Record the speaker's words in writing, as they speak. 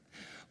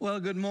Well,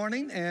 good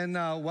morning and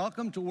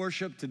welcome to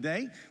worship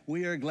today.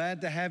 We are glad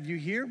to have you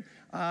here.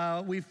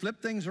 We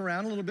flipped things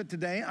around a little bit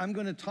today. I'm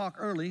going to talk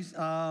early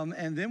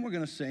and then we're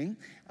going to sing.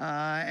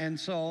 And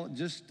so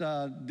just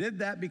did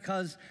that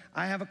because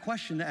I have a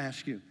question to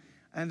ask you.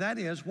 And that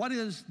is, what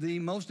is the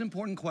most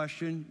important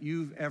question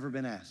you've ever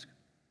been asked?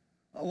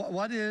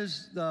 What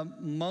is the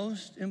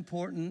most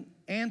important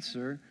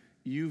answer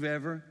you've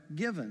ever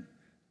given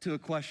to a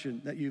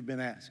question that you've been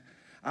asked?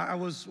 I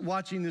was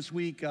watching this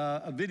week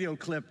a video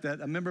clip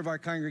that a member of our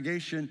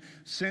congregation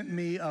sent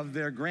me of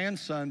their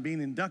grandson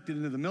being inducted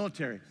into the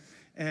military.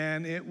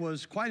 And it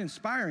was quite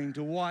inspiring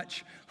to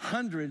watch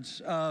hundreds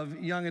of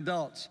young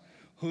adults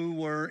who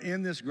were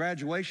in this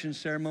graduation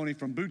ceremony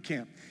from boot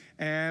camp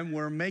and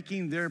were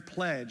making their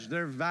pledge,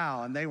 their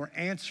vow, and they were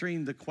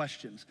answering the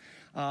questions.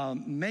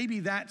 Maybe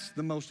that's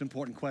the most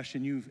important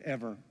question you've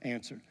ever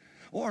answered.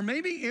 Or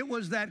maybe it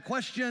was that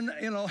question,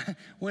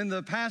 when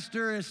the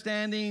pastor is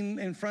standing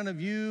in front of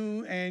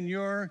you and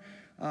your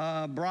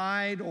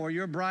bride or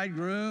your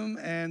bridegroom,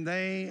 and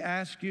they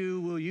ask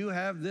you, will you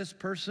have this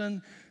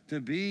person to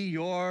be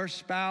your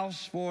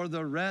spouse for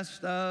the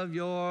rest of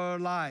your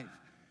life?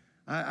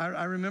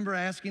 I remember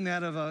asking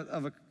that of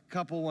a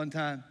couple one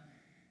time,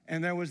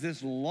 and there was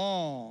this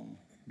long,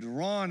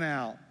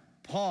 drawn-out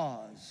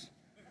pause.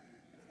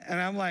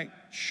 And I'm like,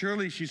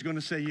 surely she's going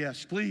to say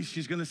yes. Please,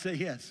 she's going to say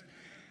yes.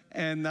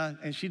 And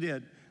she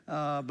did,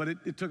 but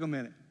it took a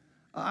minute.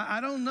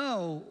 I don't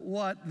know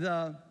what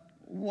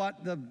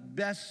the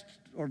best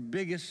or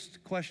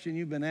biggest question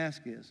you've been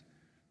asked is,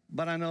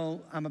 but I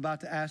know I'm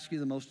about to ask you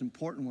the most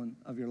important one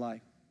of your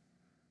life,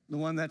 the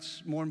one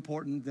that's more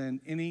important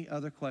than any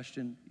other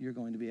question you're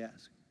going to be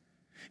asked.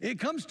 It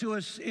comes to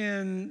us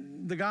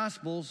in the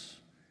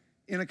Gospels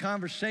in a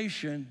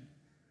conversation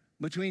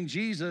between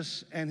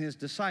Jesus and his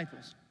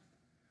disciples.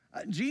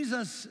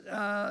 Jesus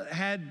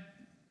had,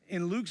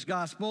 in Luke's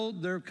gospel,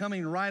 they're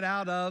coming right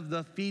out of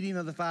the feeding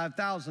of the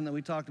 5,000 that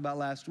we talked about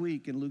last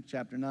week in Luke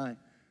chapter 9.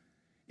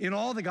 In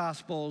all the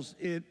gospels,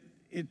 it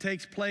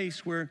takes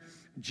place where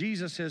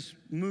Jesus has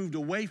moved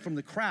away from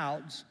the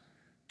crowds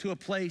to a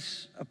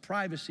place of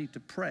privacy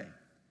to pray.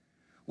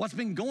 What's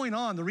been going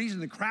on, the reason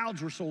the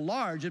crowds were so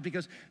large is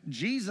because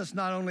Jesus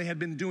not only had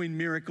been doing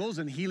miracles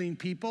and healing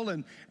people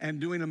and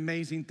doing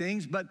amazing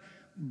things,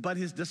 but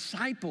his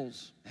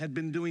disciples had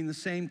been doing the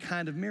same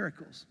kind of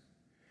miracles.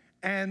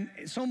 And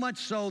so much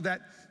so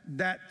that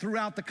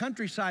throughout the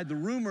countryside, the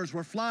rumors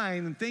were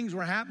flying and things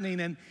were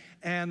happening.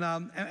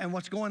 And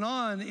what's going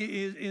on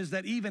is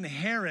that even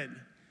Herod,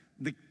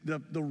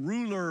 the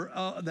ruler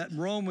that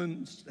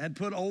Romans had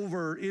put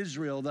over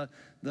Israel,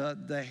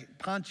 the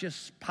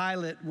Pontius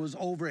Pilate was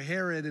over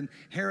Herod, and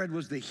Herod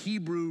was the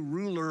Hebrew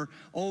ruler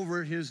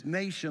over his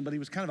nation, but he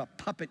was kind of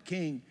a puppet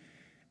king.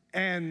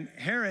 And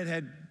Herod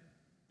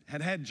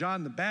had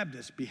John the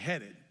Baptist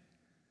beheaded.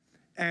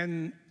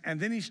 And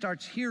then he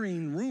starts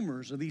hearing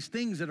rumors of these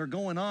things that are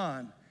going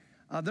on.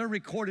 They're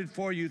recorded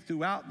for you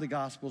throughout the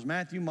Gospels.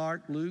 Matthew,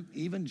 Mark, Luke,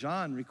 even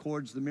John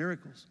records the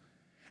miracles.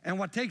 And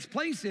what takes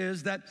place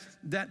is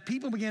that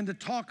people began to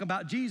talk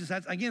about Jesus.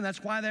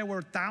 That's why there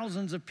were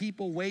thousands of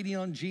people waiting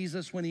on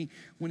Jesus when he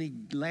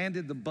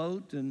landed the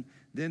boat and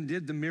then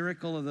did the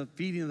miracle of the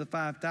feeding of the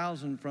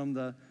 5,000 from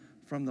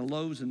the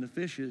loaves and the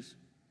fishes.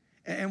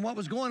 And what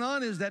was going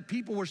on is that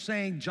people were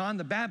saying John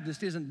the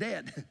Baptist isn't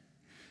dead.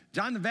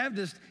 John the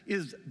Baptist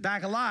is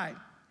back alive.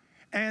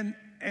 And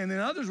then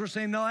others were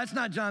saying, no, that's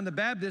not John the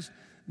Baptist.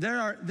 There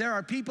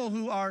are people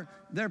who are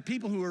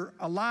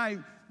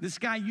alive. This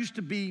guy used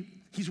to be,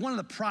 he's one of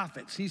the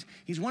prophets.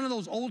 He's one of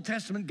those Old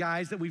Testament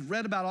guys that we've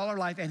read about all our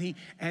life,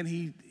 and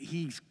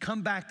he's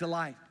come back to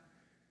life.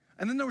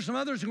 And then there were some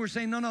others who were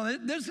saying, no,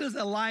 this is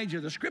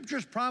Elijah. The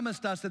scriptures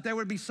promised us that there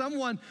would be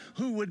someone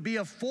who would be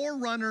a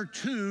forerunner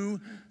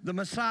to the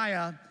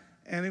Messiah,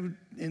 and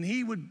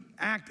he would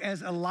act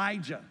as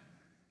Elijah.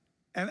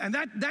 And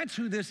that's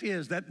who this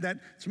is,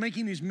 that's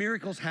making these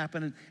miracles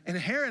happen. And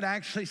Herod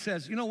actually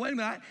says, wait a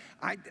minute,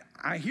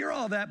 I hear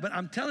all that, but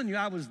I'm telling you,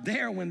 I was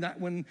there when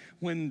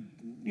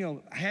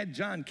I had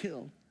John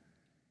killed.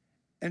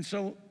 And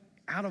so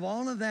out of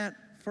all of that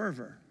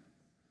fervor,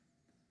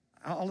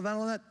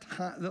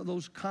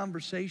 those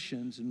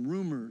conversations and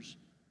rumors,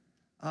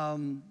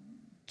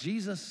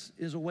 Jesus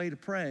is a way to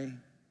pray,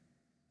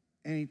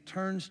 and he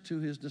turns to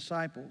his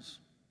disciples,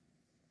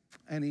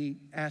 and he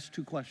asks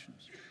two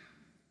questions.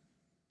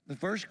 The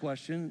first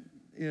question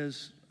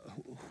is,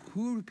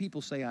 who do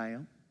people say I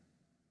am?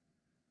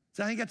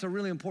 So I think that's a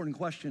really important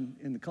question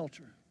in the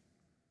culture.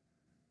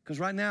 Because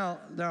right now,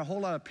 there are a whole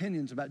lot of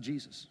opinions about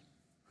Jesus.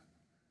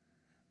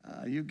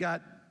 You've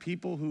got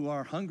people who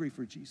are hungry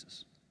for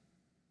Jesus.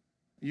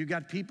 You've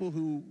got people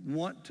who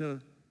want to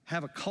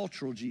have a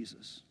cultural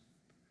Jesus.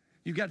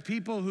 You've got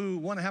people who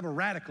want to have a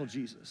radical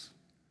Jesus.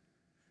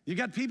 You've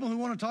got people who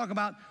want to talk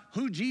about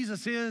who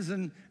Jesus is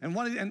and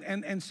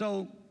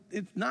so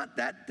it's not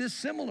that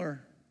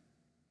dissimilar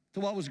to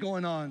what was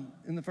going on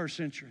in the first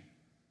century.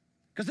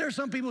 Because there are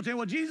some people who say,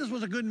 well, Jesus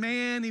was a good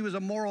man, he was a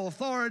moral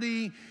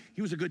authority,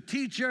 he was a good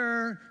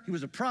teacher, he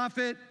was a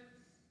prophet.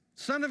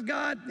 Son of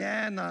God?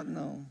 Yeah,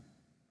 no.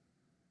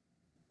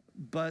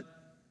 But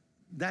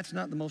that's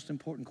not the most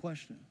important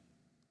question.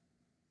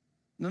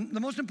 The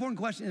most important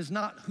question is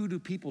not who do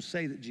people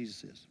say that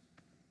Jesus is.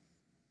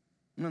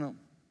 No.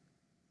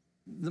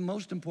 The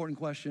most important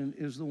question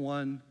is the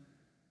one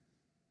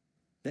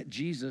that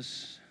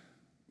Jesus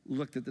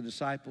looked at the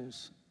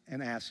disciples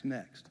and asked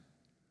next.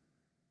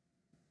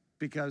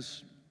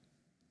 Because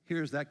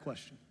here's that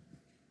question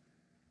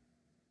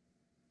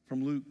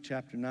from Luke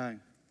chapter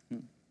 9,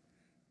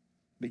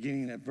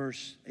 beginning at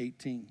verse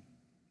 18.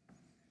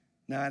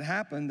 Now it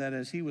happened that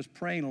as he was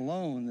praying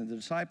alone, and the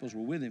disciples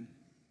were with him,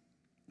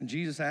 and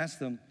Jesus asked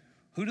them,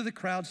 "Who do the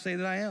crowd say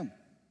that I am?"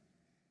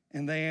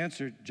 And they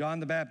answered, "John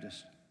the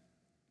Baptist.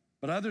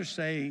 But others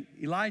say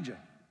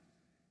Elijah,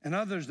 and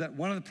others that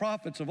one of the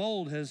prophets of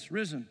old has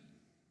risen."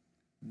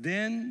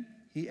 Then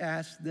he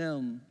asked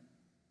them,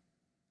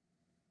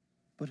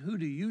 "But who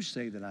do you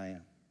say that I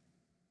am?"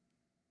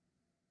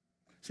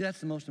 See, that's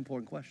the most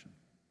important question.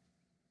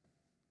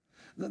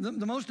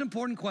 The most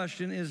important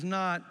question is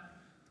not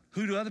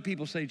who do other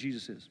people say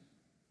Jesus is.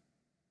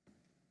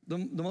 The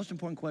most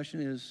important question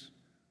is,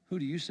 who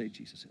do you say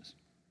Jesus is?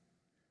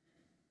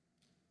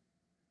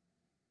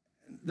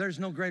 There's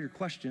no greater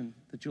question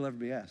that you'll ever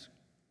be asked,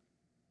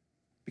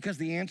 because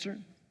the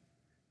answer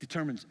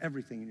determines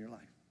everything in your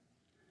life.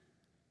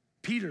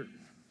 Peter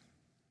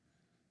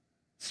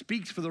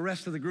speaks for the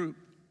rest of the group,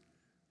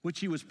 which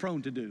he was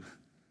prone to do.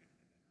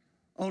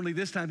 Only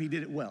this time he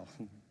did it well.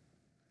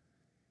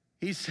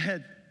 He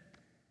said,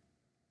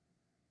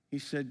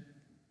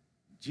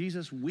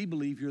 "Jesus, we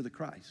believe you're the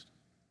Christ.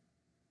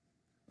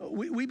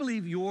 We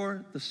believe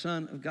you're the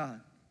Son of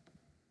God."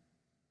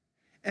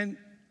 And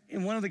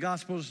in one of the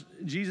Gospels,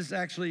 Jesus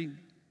actually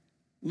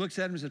looks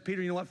at him and says,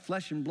 "Peter, you know what?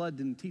 Flesh and blood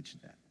didn't teach you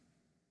that.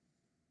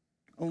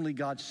 Only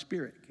God's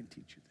Spirit can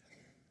teach you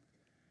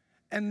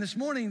that." And this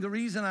morning, the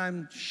reason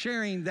I'm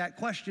sharing that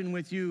question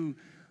with you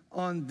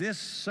on this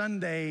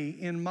Sunday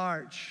in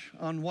March,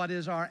 on what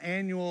is our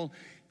annual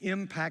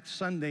Impact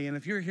Sunday. And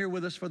if you're here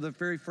with us for the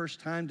very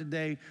first time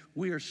today,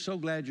 we are so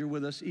glad you're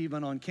with us,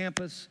 even on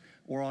campus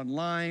or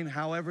online,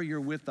 however you're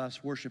with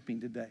us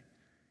worshiping today.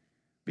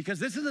 Because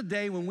this is a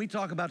day when we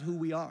talk about who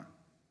we are.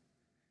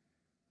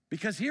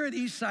 Because here at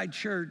Eastside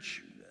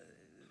Church,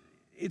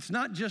 it's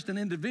not just an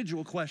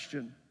individual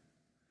question.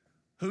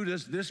 Who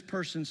does this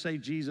person say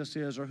Jesus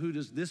is, or who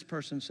does this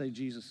person say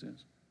Jesus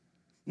is?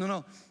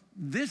 No,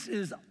 this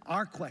is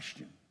our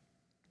question.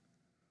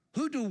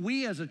 Who do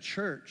we as a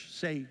church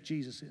say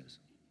Jesus is?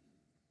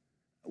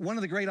 One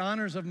of the great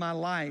honors of my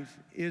life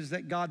is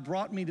that God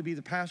brought me to be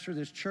the pastor of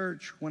this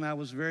church when I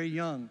was very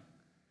young.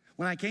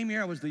 When I came here,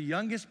 I was the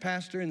youngest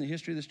pastor in the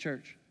history of this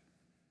church.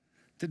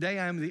 Today,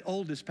 I am the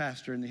oldest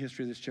pastor in the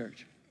history of this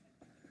church.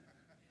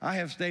 I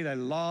have stayed a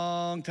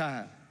long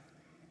time.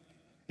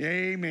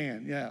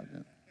 Amen, yeah.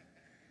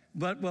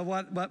 But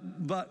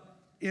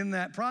in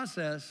that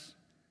process,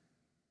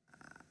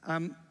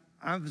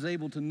 I was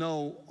able to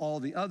know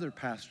all the other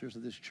pastors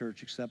of this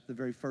church except the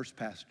very first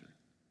pastor.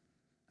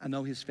 I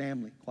know his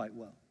family quite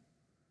well.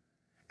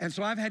 And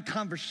so I've had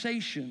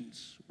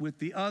conversations with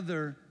the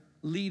other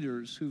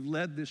leaders who've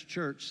led this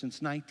church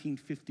since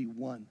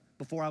 1951,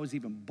 before I was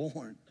even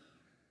born.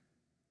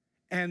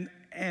 And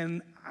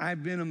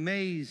I've been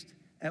amazed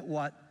at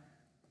what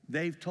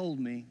they've told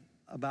me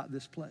about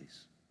this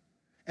place.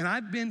 And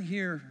I've been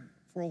here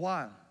for a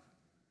while.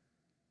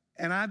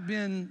 And I've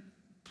been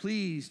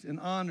pleased and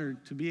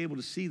honored to be able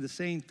to see the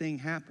same thing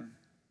happen.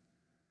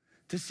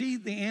 To see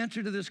the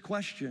answer to this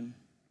question,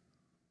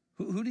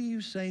 who do you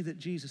say that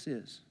Jesus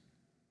is,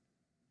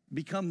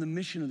 become the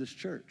mission of this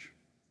church.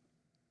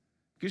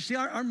 You see,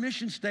 our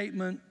mission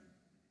statement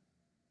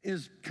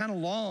is kind of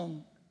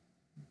long,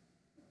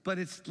 but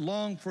it's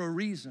long for a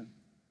reason.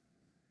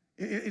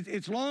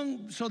 It's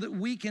long so that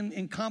we can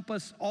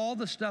encompass all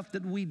the stuff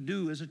that we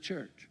do as a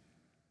church,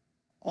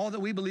 all that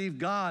we believe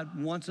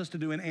God wants us to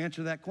do, and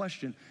answer that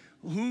question.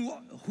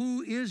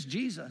 Who is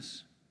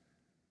Jesus?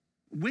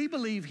 We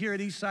believe here at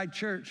Eastside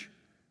Church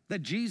that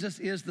Jesus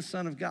is the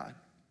Son of God.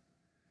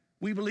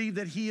 We believe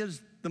that he is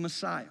the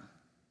Messiah.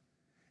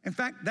 In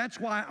fact, that's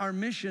why our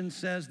mission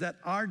says that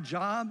our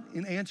job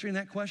in answering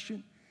that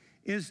question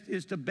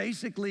is to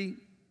basically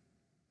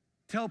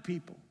tell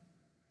people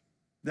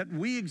that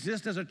we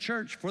exist as a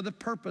church for the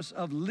purpose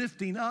of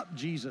lifting up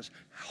Jesus,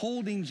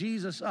 holding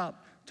Jesus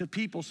up to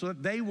people so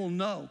that they will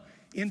know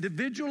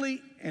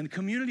individually and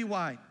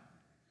community-wide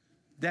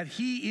that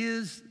he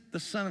is the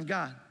Son of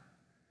God.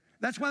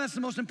 That's why that's the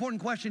most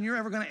important question you're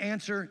ever going to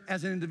answer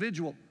as an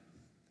individual.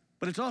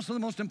 But it's also the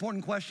most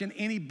important question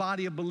any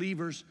body of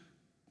believers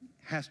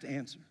has to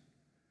answer.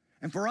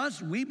 And for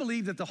us, we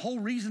believe that the whole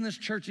reason this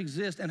church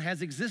exists and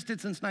has existed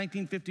since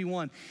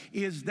 1951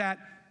 is that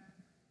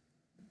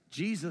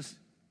Jesus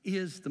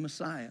is the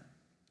Messiah.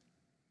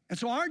 And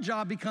so our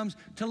job becomes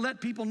to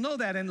let people know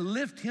that and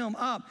lift him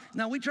up.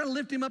 Now, we try to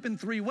lift him up in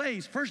three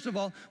ways. First of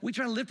all, we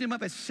try to lift him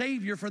up as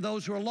Savior for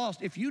those who are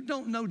lost. If you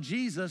don't know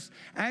Jesus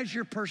as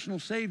your personal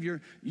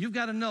Savior, you've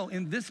got to know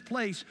in this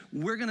place,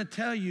 we're going to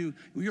tell you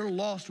you're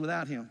lost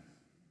without him.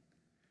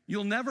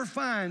 You'll never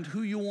find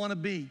who you want to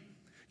be.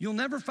 You'll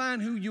never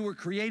find who you were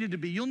created to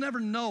be. You'll never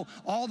know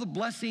all the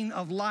blessing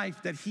of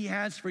life that he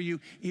has for you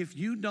if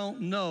you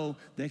don't know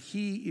that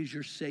he is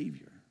your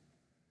Savior.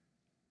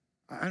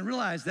 I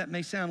realize that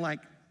may sound like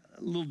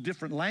a little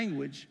different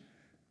language.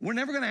 We're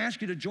never going to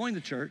ask you to join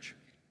the church,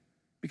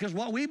 because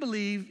what we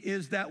believe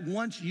is that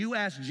once you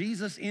ask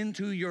Jesus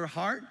into your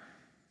heart,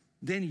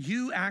 then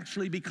you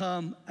actually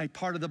become a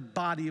part of the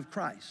body of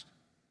Christ.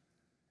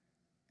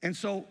 And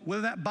so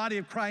whether that body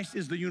of Christ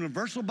is the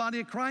universal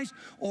body of Christ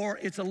or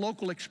it's a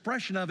local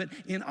expression of it,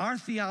 in our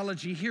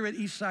theology here at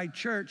Eastside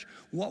Church,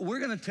 what we're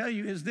going to tell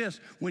you is this: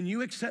 when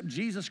you accept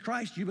Jesus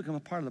Christ, you become a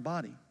part of the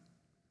body.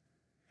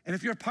 And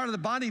if you're a part of the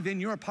body, then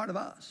you're a part of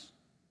us.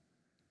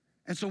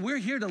 And so we're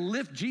here to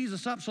lift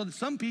Jesus up so that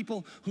some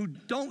people who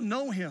don't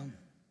know him,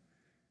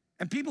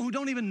 and people who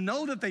don't even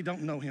know that they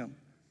don't know him,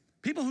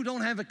 people who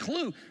don't have a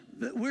clue,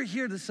 that we're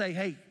here to say,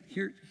 hey,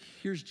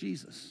 here's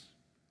Jesus.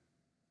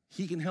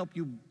 He can help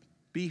you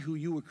be who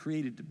you were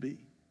created to be.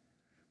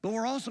 But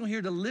we're also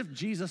here to lift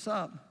Jesus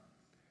up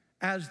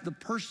as the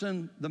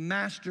person, the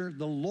master,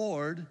 the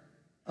Lord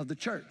of the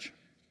church.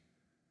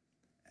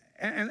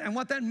 And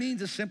what that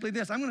means is simply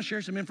this. I'm going to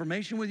share some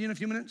information with you in a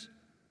few minutes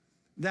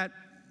that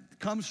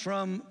comes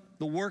from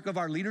the work of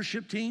our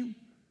leadership team,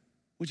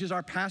 which is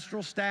our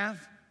pastoral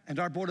staff and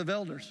our board of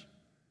elders.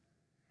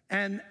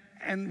 And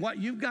what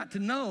you've got to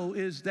know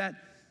is that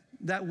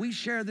we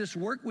share this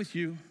work with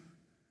you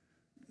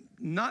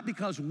not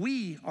because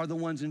we are the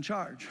ones in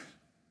charge,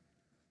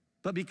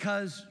 but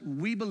because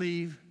we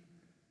believe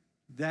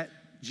that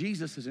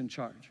Jesus is in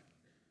charge.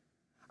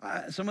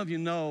 Some of you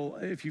know,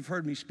 if you've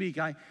heard me speak,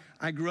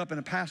 I grew up in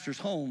a pastor's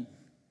home.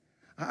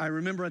 I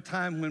remember a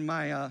time when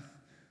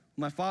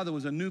my father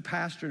was a new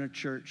pastor in a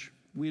church.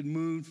 We had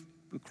moved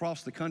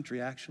across the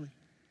country, actually.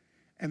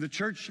 And the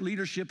church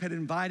leadership had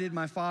invited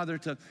my father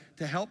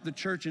to help the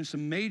church in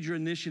some major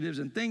initiatives,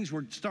 and things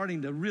were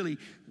starting to really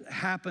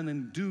happen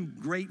and do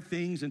great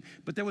things.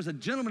 But there was a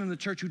gentleman in the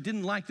church who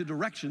didn't like the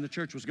direction the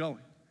church was going.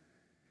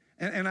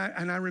 And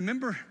I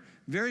remember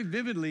very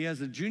vividly as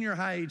a junior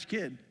high age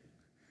kid,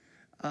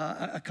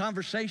 a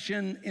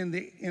conversation in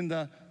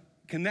the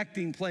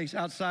connecting place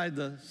outside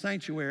the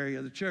sanctuary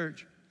of the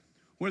church,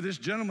 where this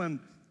gentleman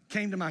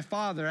came to my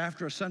father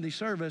after a Sunday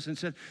service and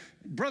said,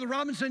 Brother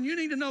Robinson, you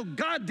need to know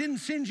God didn't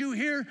send you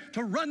here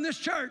to run this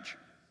church.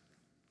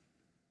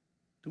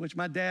 To which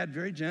my dad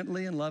very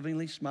gently and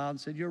lovingly smiled and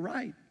said, you're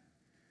right,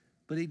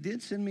 but he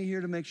did send me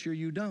here to make sure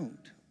you don't.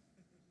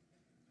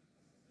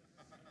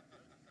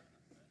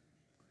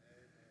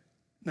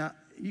 Now,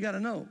 you got to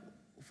know,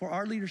 for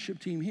our leadership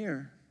team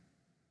here,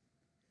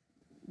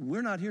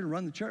 we're not here to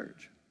run the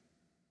church,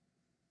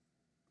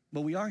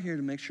 but we are here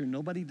to make sure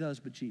nobody does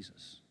but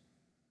Jesus.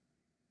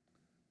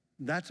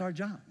 That's our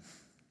job.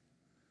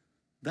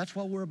 That's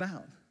what we're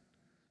about.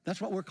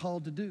 That's what we're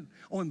called to do.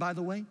 Oh, and by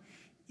the way,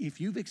 if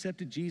you've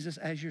accepted Jesus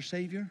as your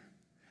Savior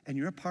and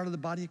you're a part of the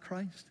body of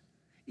Christ,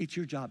 it's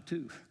your job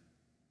too.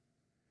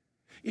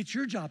 It's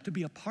your job to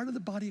be a part of the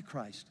body of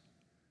Christ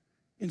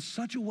in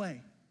such a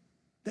way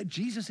that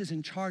Jesus is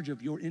in charge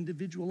of your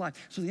individual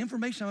life. So the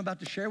information I'm about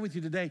to share with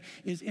you today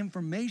is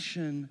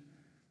information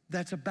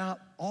that's about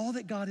all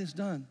that God has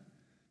done.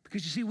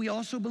 Because you see, we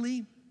also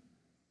believe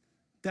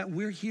that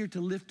we're here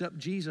to lift up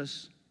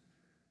Jesus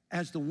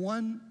as the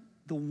one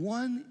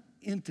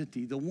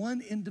entity, the one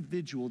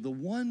individual, the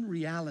one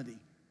reality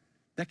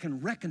that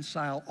can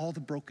reconcile all the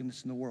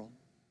brokenness in the world.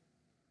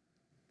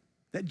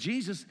 That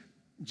Jesus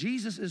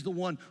is the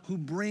one who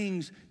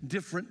brings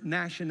different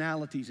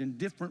nationalities and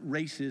different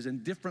races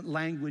and different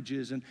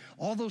languages and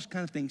all those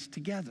kind of things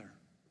together.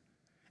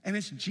 And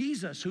it's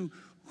Jesus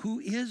who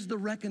is the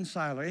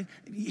reconciler.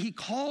 He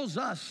calls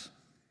us,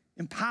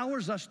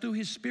 empowers us through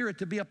his Spirit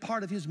to be a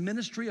part of his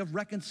ministry of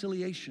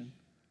reconciliation,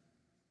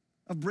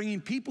 of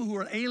bringing people who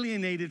are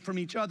alienated from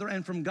each other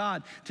and from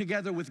God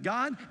together with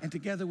God and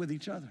together with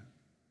each other.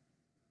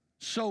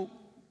 So,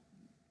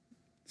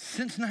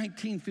 since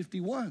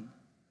 1951,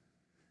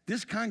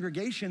 this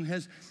congregation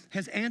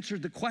has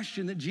answered the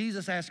question that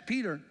Jesus asked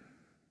Peter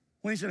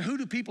when he said, who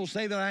do people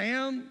say that I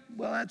am?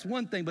 Well, that's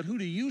one thing, but who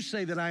do you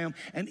say that I am?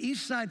 And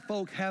Eastside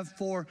folk have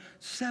for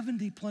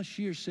 70 plus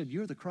years said,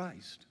 you're the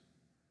Christ.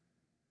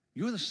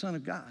 You're the Son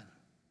of God.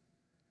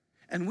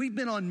 And we've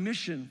been on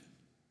mission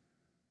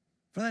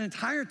for that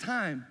entire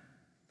time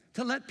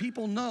to let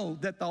people know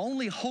that the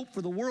only hope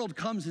for the world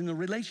comes in the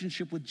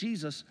relationship with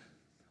Jesus,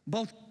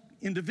 both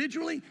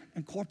individually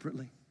and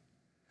corporately.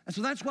 And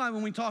so that's why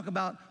when we talk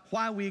about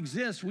why we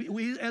exist,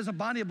 we as a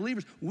body of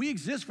believers, we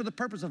exist for the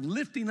purpose of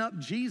lifting up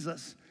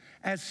Jesus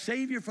as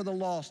Savior for the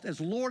lost, as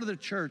Lord of the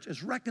church,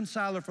 as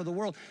reconciler for the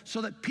world,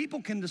 so that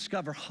people can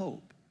discover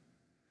hope.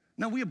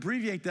 Now, we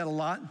abbreviate that a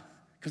lot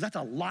because that's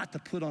a lot to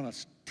put on a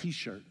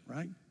t-shirt,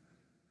 right?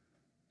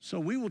 So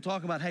we will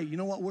talk about, hey, you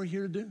know what we're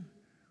here to do?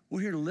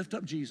 We're here to lift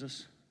up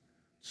Jesus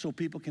so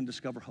people can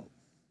discover hope.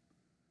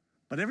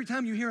 But every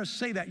time you hear us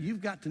say that,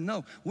 you've got to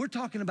know we're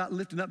talking about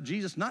lifting up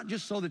Jesus, not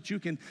just so that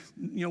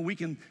we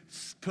can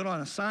put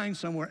on a sign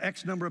somewhere,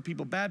 X number of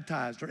people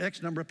baptized, or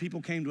X number of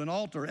people came to an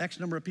altar, or X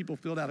number of people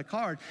filled out a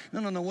card.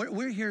 No.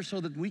 We're here so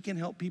that we can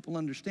help people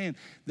understand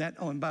that,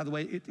 oh, and by the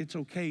way, it's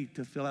okay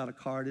to fill out a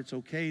card. It's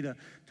okay to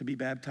be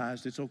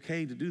baptized. It's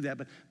okay to do that.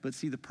 But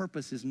see, the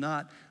purpose is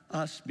not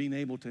us being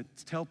able to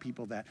tell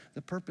people that.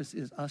 The purpose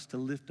is us to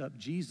lift up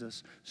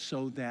Jesus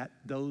so that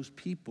those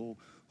people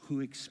who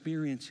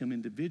experience him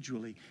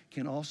individually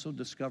can also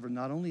discover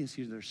not only is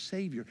he their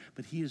Savior,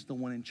 but he is the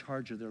one in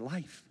charge of their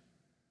life.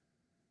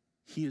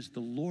 He is the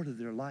Lord of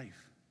their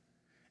life.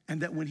 And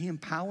that when he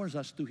empowers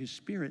us through his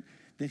Spirit,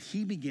 that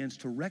he begins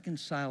to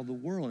reconcile the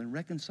world and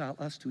reconcile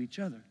us to each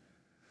other.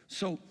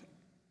 So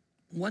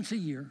once a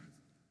year,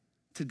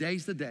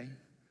 today's the day,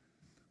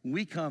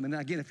 we come. And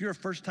again, if you're a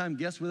first-time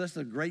guest with us, it's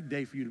a great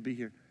day for you to be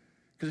here.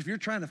 Because if you're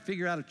trying to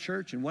figure out a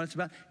church and what it's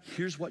about,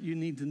 here's what you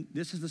need to,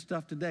 this is the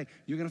stuff today.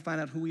 You're going to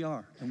find out who we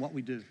are and what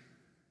we do.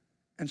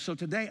 And so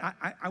today,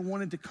 I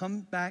wanted to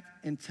come back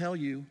and tell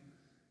you,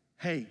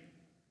 hey,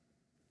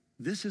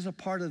 this is a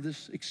part of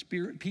this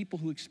experience, people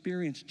who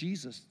experience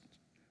Jesus.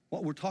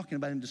 What we're talking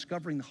about in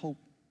discovering the hope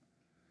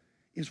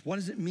is, what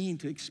does it mean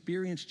to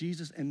experience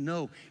Jesus and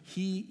know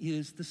he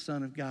is the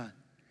Son of God?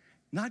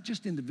 Not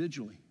just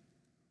individually,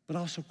 but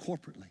also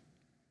corporately.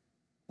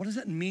 What does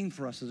that mean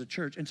for us as a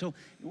church? And so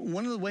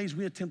one of the ways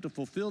we attempt to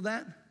fulfill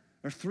that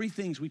are three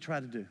things we try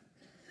to do.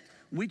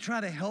 We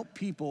try to help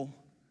people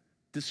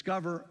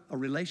discover a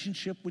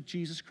relationship with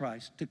Jesus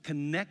Christ, to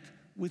connect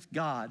with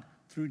God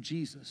through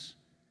Jesus,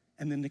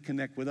 and then to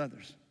connect with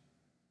others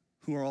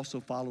who are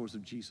also followers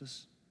of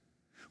Jesus.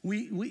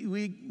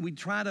 We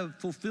try to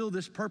fulfill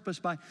this purpose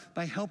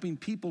by helping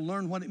people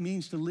learn what it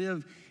means to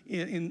live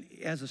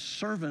as a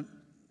servant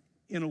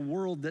in a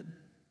world that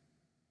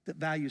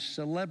values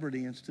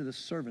celebrity instead of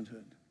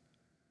servanthood.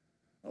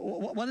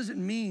 What does it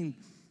mean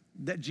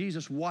that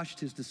Jesus washed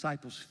his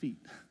disciples' feet?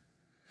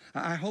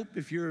 I hope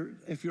if you're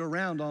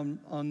around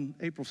on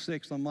April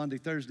 6th, on Maundy,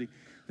 Thursday,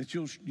 that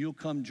you'll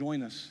come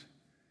join us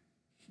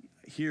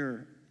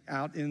here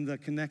out in the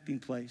connecting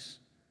place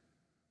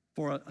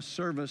for a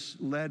service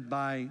led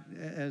by,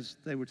 as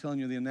they were telling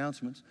you the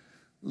announcements,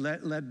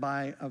 led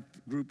by a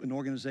group, an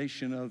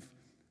organization of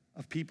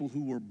people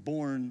who were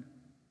born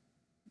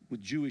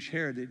with Jewish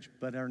heritage,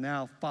 but are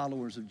now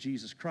followers of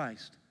Jesus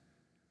Christ,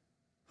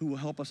 who will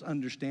help us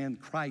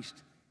understand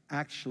Christ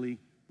actually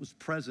was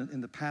present in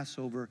the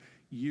Passover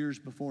years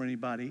before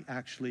anybody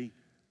actually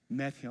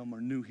met him or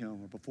knew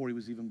him, or before he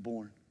was even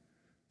born.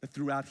 That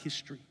throughout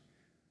history,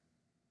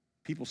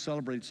 people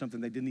celebrated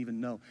something they didn't even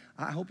know.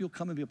 I hope you'll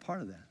come and be a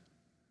part of that.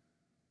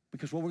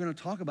 Because what we're going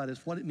to talk about is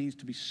what it means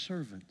to be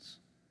servants.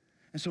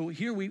 And so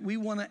here we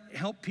want to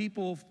help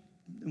people,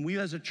 and we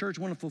as a church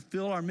want to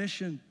fulfill our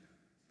mission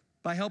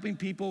by helping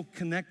people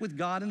connect with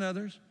God and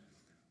others,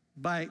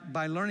 by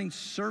learning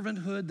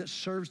servanthood that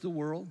serves the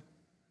world,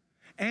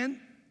 and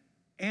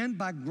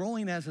by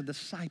growing as a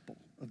disciple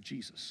of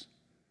Jesus.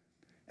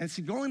 And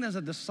see, growing as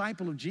a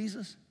disciple of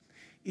Jesus,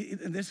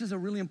 this is a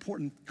really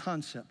important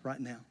concept right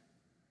now.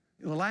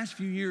 The last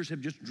few years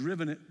have just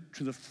driven it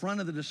to the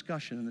front of the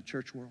discussion in the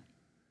church world.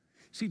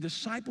 See,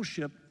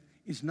 discipleship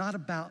is not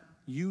about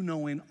you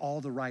knowing all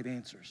the right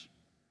answers.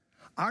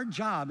 Our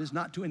job is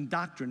not to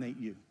indoctrinate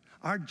you.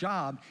 Our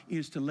job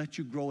is to let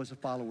you grow as a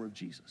follower of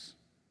Jesus.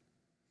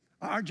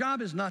 Our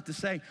job is not to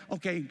say,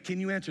 okay, can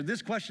you answer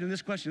this question and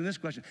this question and this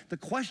question? The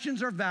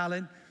questions are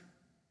valid.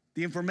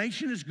 The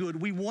information is good.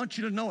 We want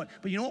you to know it.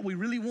 But you know what we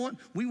really want?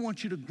 We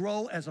want you to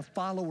grow as a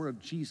follower of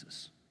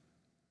Jesus.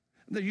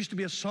 There used to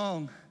be a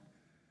song,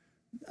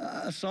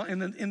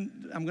 and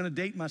I'm going to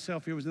date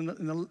myself here. It was in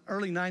the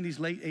early 90s,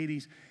 late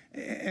 80s,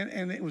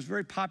 and it was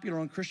very popular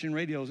on Christian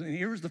radios. And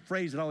here was the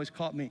phrase that always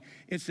caught me.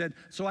 It said,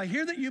 so I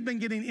hear that you've been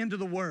getting into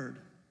the Word,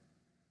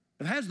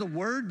 but has the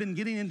Word been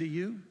getting into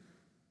you?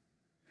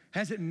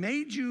 Has it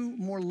made you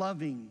more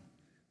loving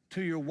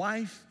to your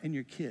wife and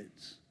your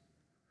kids?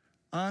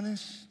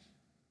 Honest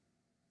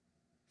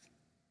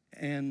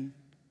and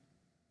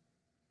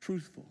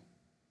truthful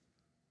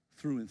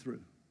through and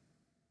through.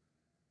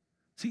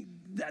 See,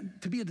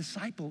 to be a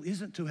disciple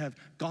isn't to have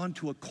gone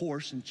to a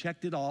course and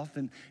checked it off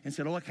and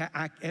said, oh,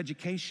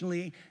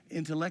 educationally,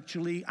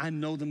 intellectually, I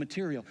know the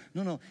material.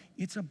 No,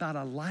 it's about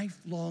a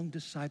lifelong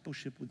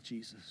discipleship with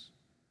Jesus.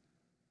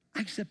 I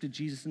accepted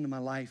Jesus into my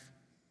life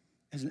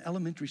as an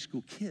elementary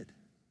school kid.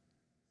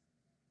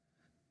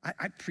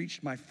 I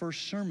preached my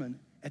first sermon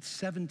at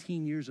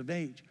 17 years of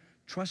age.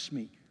 Trust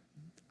me,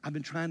 I've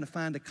been trying to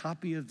find a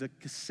copy of the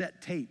cassette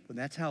tape, and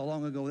that's how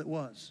long ago it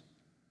was.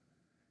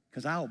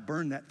 Because I'll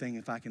burn that thing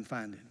if I can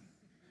find it.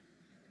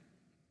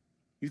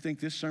 You think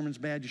this sermon's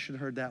bad? You should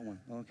have heard that one,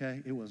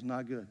 okay? It was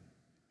not good.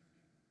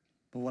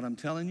 But what I'm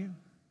telling you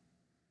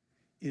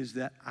is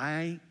that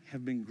I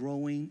have been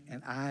growing,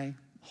 and I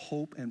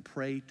hope and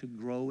pray to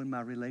grow in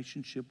my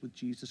relationship with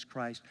Jesus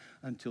Christ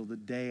until the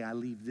day I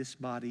leave this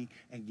body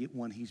and get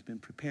one he's been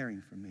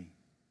preparing for me.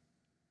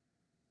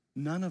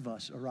 None of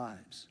us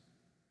arrives.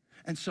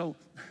 And so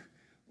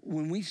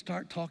when we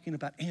start talking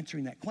about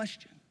answering that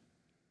question,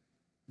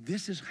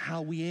 this is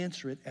how we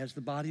answer it as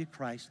the body of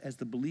Christ, as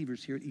the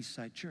believers here at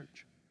Eastside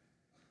Church.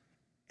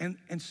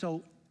 And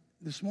so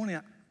this morning,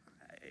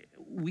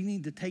 we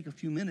need to take a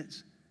few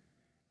minutes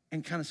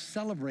and kind of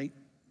celebrate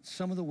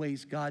some of the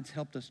ways God's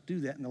helped us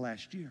do that in the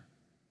last year.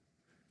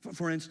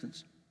 For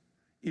instance,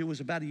 it was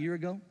about a year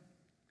ago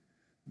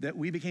that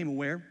we became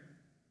aware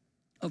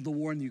of the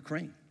war in the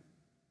Ukraine.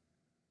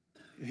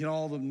 It hit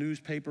all the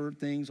newspaper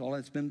things, all that.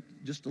 It's been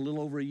just a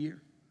little over a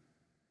year.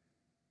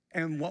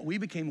 And what we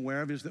became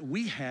aware of is that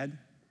we had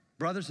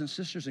brothers and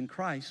sisters in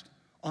Christ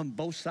on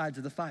both sides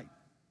of the fight.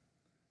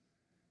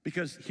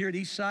 Because here at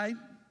Eastside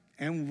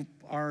and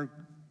our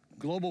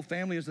global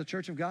family as the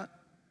Church of God,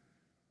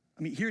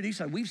 here at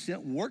Eastside, we've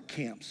sent work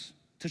camps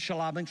to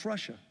Chelyabinsk,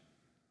 Russia,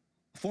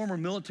 former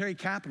military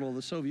capital of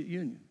the Soviet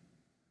Union.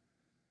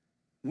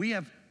 We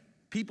have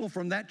people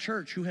from that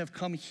church who have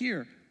come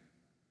here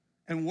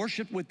and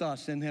worshiped with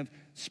us and have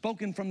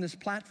spoken from this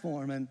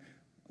platform, and,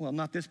 well,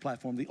 not this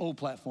platform, the old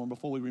platform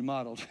before we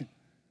remodeled.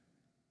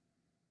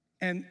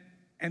 and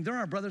they're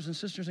our brothers and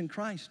sisters in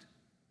Christ,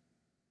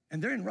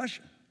 and they're in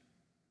Russia.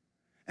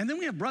 And then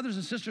we have brothers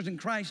and sisters in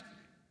Christ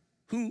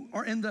who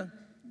are in the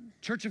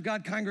Church of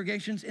God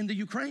congregations in the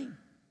Ukraine.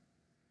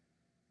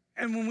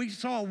 And when we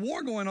saw a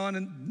war going on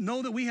and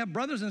know that we have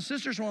brothers and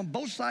sisters who are on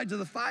both sides of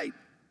the fight,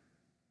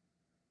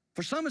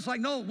 for some it's like,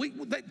 no,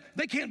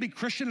 they can't be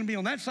Christian and be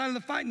on that side of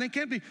the fight, and they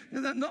can't be,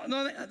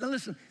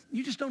 listen,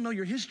 you just don't know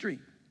your history.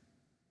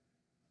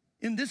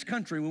 In this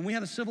country, when we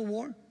had a civil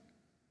war,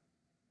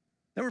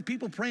 there were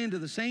people praying to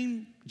the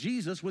same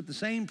Jesus with the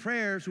same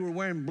prayers who were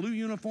wearing blue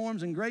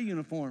uniforms and gray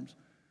uniforms.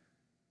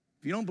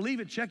 If you don't believe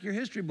it, check your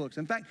history books.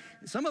 In fact,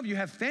 some of you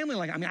have family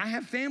like, I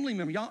have family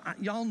members.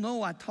 Y'all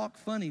know I talk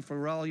funny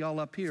for all y'all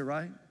up here,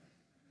 right? And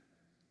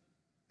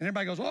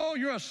everybody goes, oh,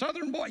 you're a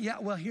Southern boy. Yeah,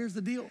 well, here's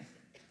the deal.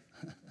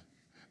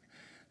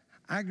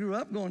 I grew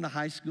up going to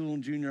high school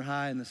and junior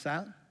high in the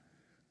South.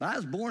 But I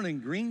was born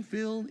in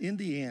Greenfield,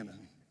 Indiana.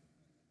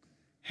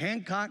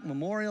 Hancock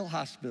Memorial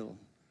Hospital.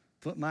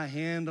 Put my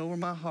hand over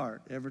my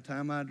heart every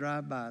time I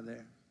drive by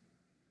there.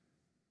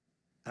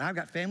 And I've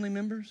got family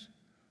members.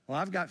 Well,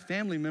 I've got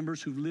family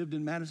members who've lived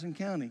in Madison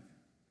County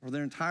for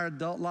their entire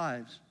adult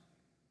lives,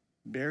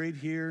 buried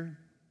here,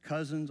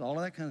 cousins, all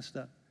of that kind of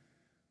stuff.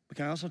 But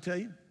can I also tell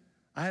you,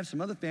 I have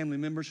some other family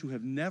members who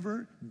have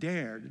never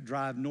dared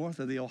drive north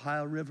of the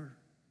Ohio River.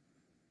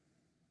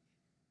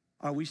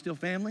 Are we still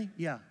family?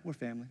 Yeah, we're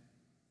family.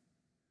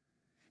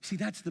 See,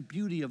 that's the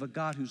beauty of a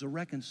God who's a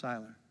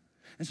reconciler.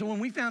 And so when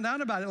we found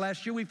out about it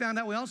last year, we found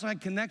out we also had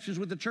connections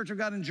with the Church of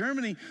God in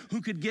Germany who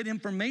could get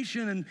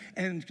information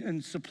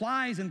and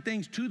supplies and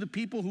things to the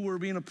people who were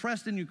being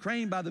oppressed in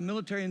Ukraine by the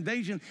military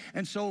invasion.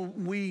 And so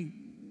we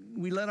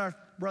let our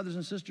brothers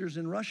and sisters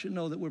in Russia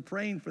know that we're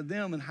praying for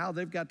them and how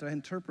they've got to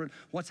interpret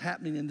what's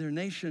happening in their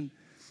nation.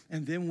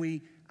 And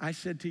then I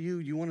said to you,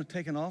 you want to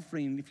take an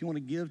offering if you want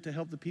to give to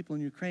help the people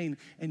in Ukraine.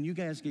 And you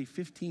guys gave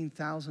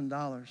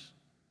 $15,000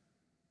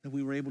 that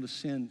we were able to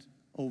send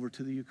over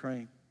to the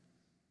Ukraine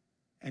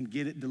and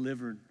get it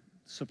delivered,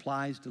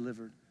 supplies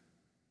delivered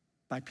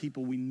by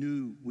people we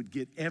knew would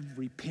get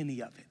every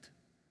penny of it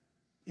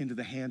into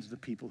the hands of the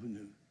people who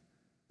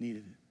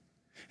needed it.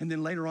 And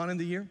then later on in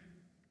the year,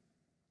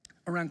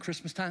 around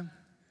Christmas time,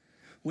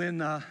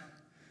 when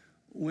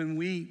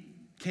we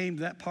came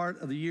to that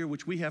part of the year,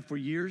 which we have for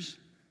years,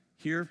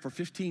 here for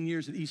 15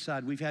 years at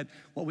Eastside, we've had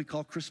what we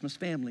call Christmas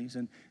families,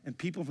 and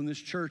people from this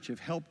church have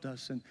helped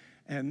us,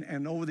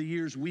 and over the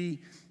years, we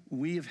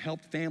have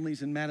helped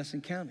families in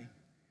Madison County.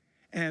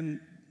 And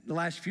the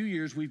last few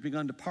years, we've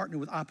begun to partner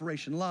with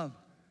Operation Love,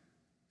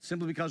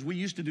 simply because we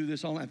used to do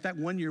this online. In fact,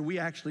 one year, we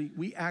actually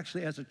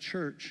as a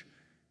church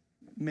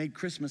made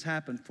Christmas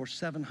happen for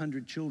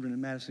 700 children in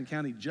Madison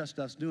County, just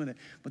us doing it.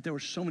 But there were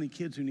so many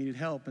kids who needed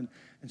help and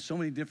so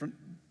many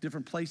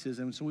different places.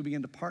 And so we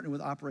began to partner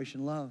with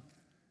Operation Love.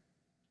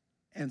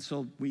 And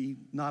so we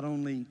not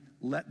only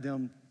let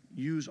them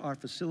use our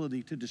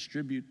facility to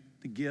distribute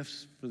the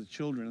gifts for the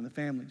children and the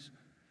families,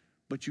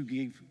 but you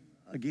gave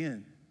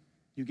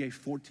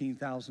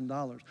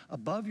 $14,000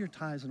 above your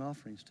tithes and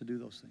offerings to do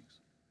those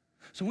things.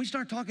 So when we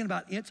start talking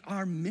about it's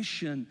our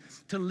mission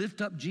to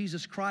lift up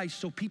Jesus Christ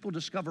so people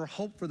discover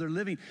hope for their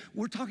living,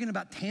 we're talking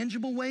about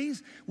tangible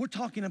ways, we're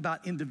talking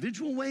about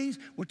individual ways,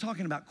 we're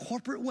talking about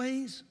corporate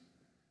ways,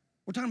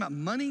 we're talking about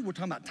money, we're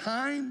talking about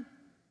time,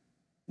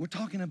 we're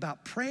talking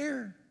about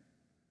prayer.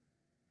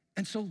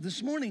 And so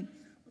this morning,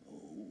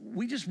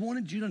 we just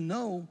wanted you to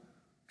know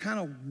kind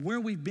of where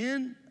we've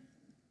been,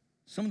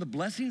 some of the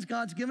blessings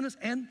God's given us,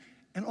 and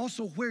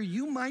also where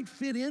you might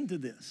fit into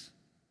this.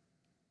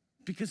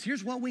 Because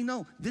here's what we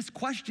know. This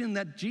question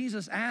that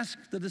Jesus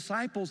asked the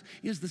disciples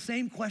is the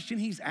same question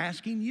he's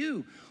asking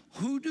you.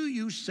 Who do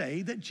you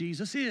say that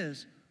Jesus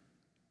is?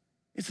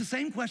 It's the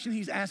same question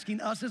he's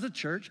asking us as a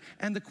church,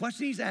 and the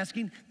question he's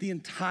asking the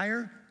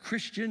entire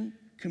Christian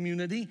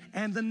community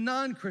and the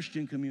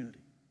non-Christian community.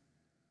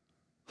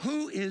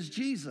 Who is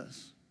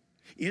Jesus?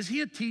 Is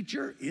he a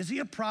teacher? Is he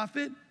a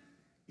prophet?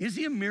 Is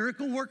he a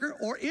miracle worker,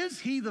 or is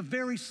he the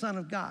very Son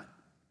of God?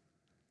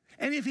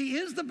 And if he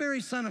is the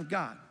very Son of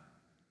God,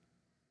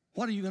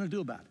 what are you going to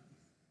do about it?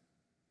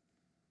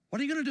 What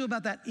are you going to do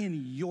about that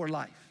in your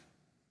life?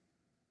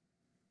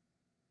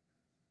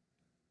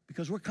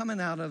 Because we're coming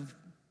out of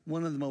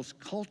one of the most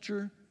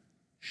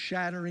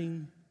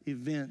culture-shattering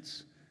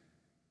events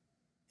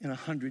in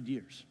 100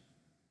 years.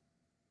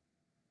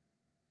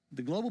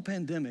 The global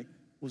pandemic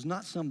was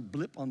not some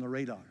blip on the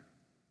radar.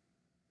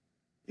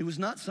 It was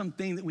not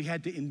something that we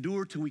had to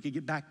endure till we could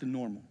get back to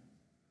normal.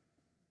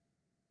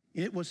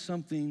 It was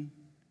something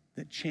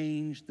that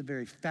changed the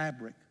very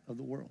fabric of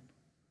the world.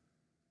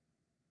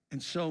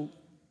 And so,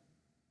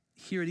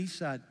 here at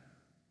Eastside,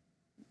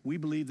 we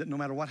believe that no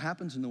matter what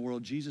happens in the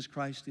world, Jesus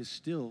Christ is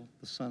still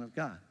the Son of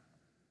God.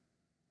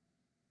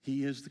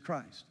 He is the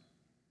Christ.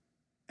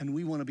 And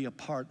we want to be a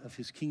part of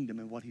his kingdom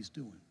and what he's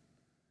doing.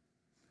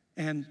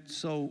 And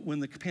so when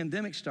the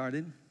pandemic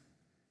started,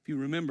 if you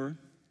remember,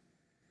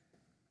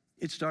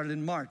 it started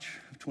in March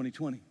of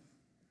 2020.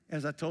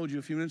 As I told you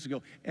a few minutes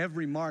ago,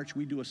 every March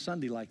we do a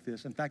Sunday like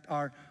this. In fact,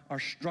 our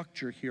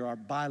structure here, our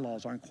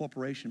bylaws, our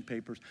incorporation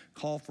papers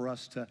call for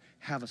us to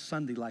have a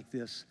Sunday like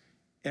this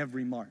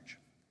every March.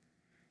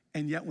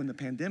 And yet when the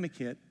pandemic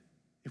hit,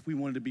 if we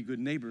wanted to be good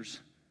neighbors,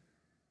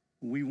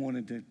 we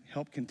wanted to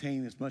help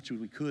contain as much as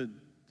we could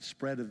the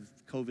spread of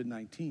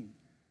COVID-19.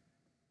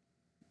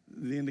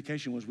 The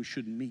indication was we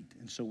shouldn't meet,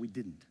 and so we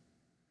didn't.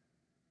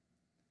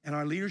 And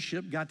our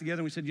leadership got together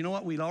and we said, you know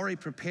what, we'd already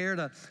prepared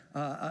a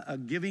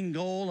giving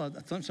goal,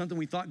 something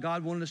we thought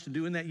God wanted us to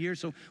do in that year,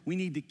 so we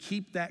need to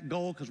keep that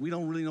goal because we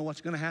don't really know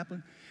what's going to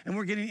happen. And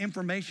we're getting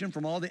information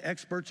from all the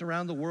experts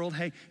around the world.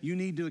 Hey, you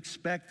need to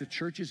expect the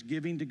church's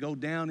giving to go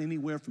down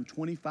anywhere from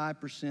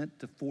 25%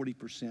 to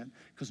 40%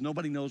 because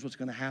nobody knows what's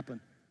going to happen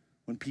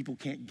when people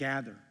can't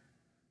gather.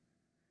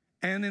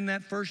 And in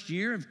that first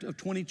year of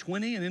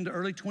 2020 and into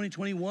early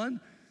 2021,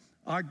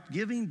 our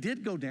giving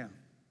did go down.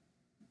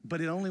 But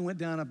it only went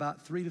down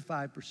about 3 to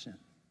 5%.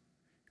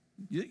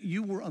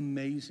 You were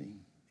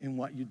amazing in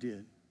what you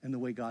did and the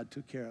way God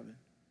took care of it.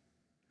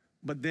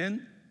 But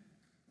then,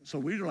 so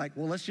we were like,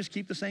 well, let's just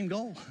keep the same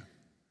goal.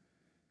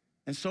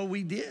 And so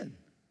we did.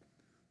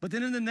 But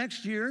then in the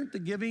next year, the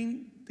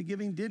giving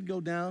did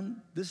go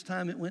down. This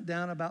time it went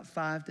down about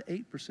 5 to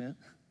 8%.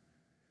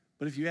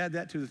 But if you add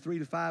that to the 3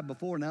 to 5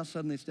 before, now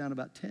suddenly it's down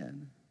about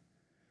 10.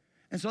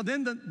 And so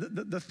then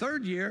the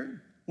third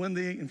year, when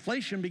the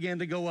inflation began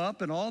to go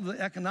up and all the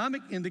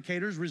economic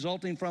indicators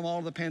resulting from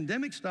all the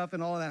pandemic stuff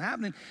and all of that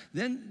happening,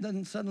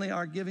 then suddenly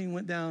our giving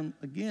went down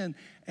again,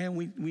 and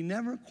we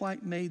never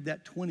quite made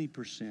that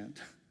 20%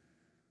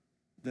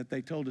 that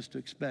they told us to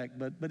expect,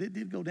 but it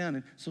did go down.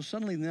 And so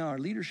suddenly now our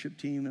leadership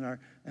team and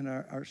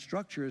our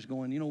structure is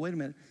going, you know, wait a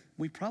minute,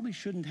 we probably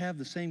shouldn't have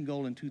the same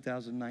goal in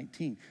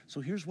 2019. So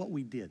here's what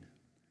we did.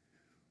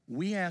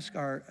 We ask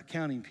our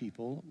accounting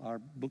people, our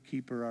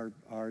bookkeeper,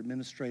 our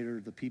administrator,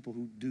 the people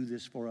who do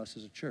this for us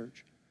as a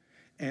church,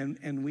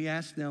 and we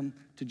ask them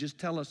to just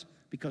tell us,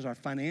 because our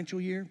financial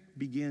year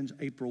begins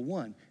April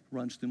 1,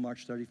 runs through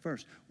March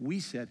 31st. We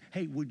said,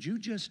 hey, would you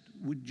just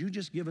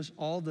give us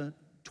all the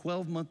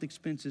 12-month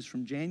expenses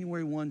from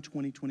January 1,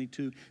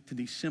 2022 to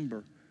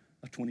December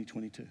of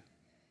 2022?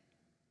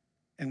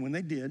 And when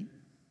they did,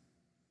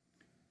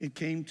 it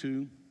came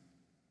to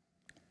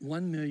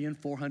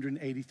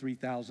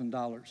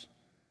 $1,483,000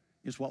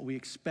 is what we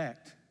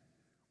expect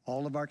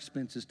all of our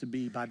expenses to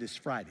be by this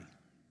Friday.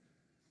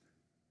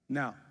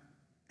 Now,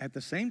 at the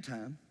same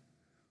time,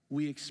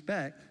 we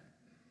expect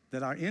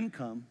that our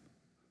income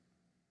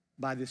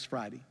by this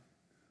Friday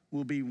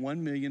will be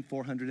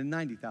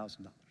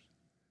 $1,490,000.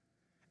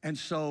 And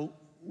so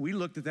we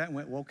looked at that and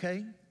went, well,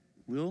 okay,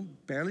 we'll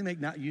barely make,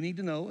 now you need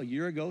to know, a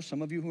year ago,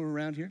 some of you who are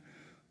around here,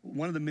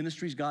 one of the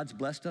ministries God's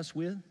blessed us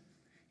with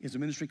is a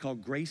ministry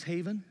called Grace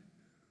Haven,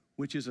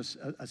 which is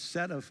a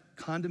set of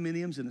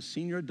condominiums in a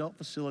senior adult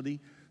facility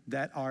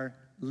that are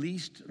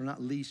leased, or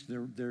not leased,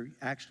 they're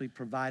actually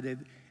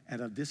provided at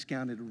a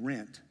discounted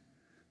rent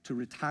to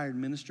retired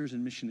ministers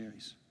and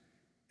missionaries.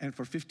 And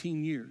for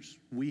 15 years,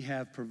 we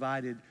have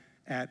provided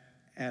at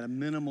a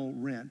minimal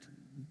rent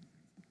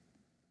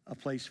a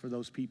place for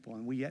those people.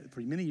 And we,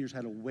 for many years,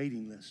 had a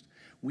waiting list.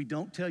 We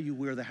don't tell you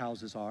where the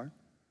houses are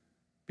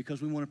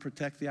because we want to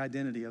protect the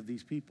identity of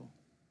these people.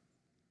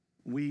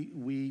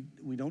 We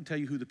don't tell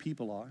you who the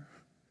people are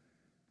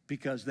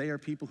because they are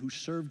people who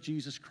serve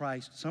Jesus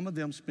Christ. Some of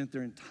them spent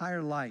their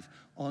entire life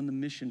on the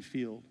mission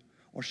field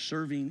or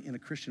serving in a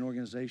Christian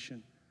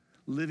organization,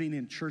 living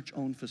in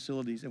church-owned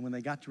facilities, and when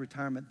they got to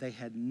retirement, they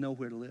had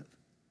nowhere to live.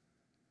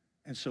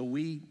 And so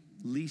we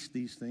leased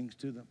these things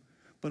to them.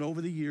 But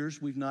over the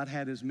years, we've not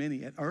had as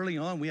many. Early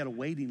on, we had a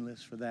waiting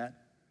list for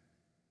that.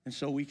 And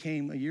so we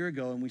came a year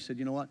ago and we said,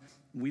 you know what?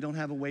 We don't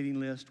have a waiting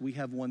list. We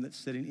have one that's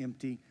sitting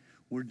empty.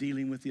 We're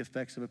dealing with the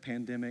effects of a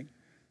pandemic.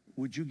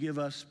 Would you give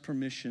us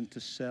permission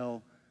to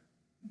sell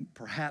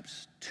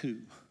perhaps 2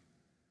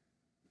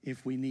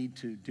 if we need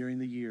to during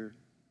the year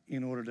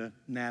in order to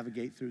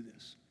navigate through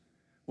this?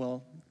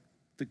 Well,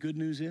 the good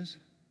news is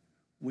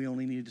we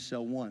only needed to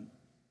sell 1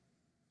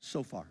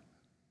 so far.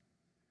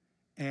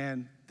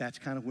 And that's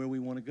kind of where we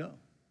want to go.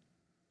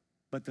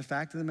 But the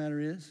fact of the matter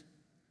is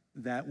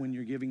that when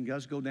your giving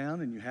does go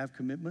down and you have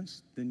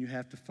commitments, then you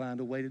have to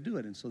find a way to do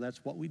it. And so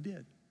that's what we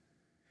did.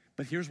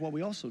 But here's what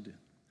we also did.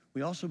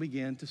 We also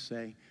began to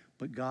say,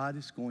 but God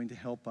is going to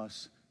help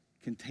us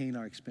contain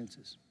our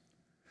expenses.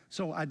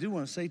 So I do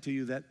want to say to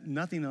you that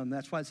nothing on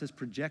that's why it says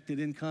projected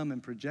income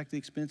and projected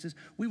expenses.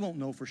 We won't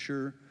know for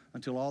sure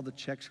until all the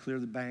checks clear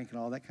the bank and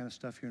all that kind of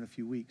stuff here in a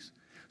few weeks.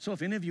 So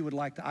if any of you would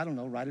like to, I don't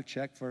know, write a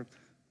check for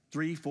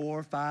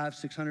 $300,000,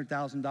 $400,000, $500,000,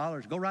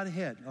 $600,000, go right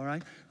ahead, all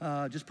right?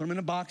 Just put them in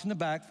a box in the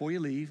back before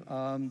you leave.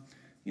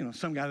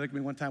 Some guy looked at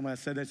me one time when I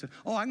said that, said,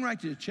 oh, I can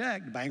write you a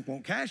check. The bank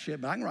won't cash it,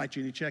 but I can write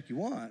you any check you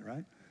want,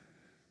 right?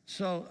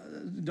 So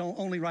don't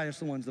only write us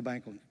the ones the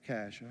bank will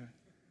cash, all right?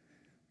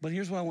 But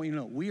here's what I want you to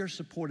know. We are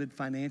supported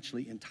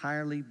financially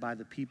entirely by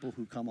the people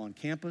who come on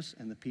campus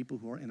and the people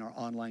who are in our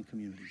online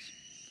communities.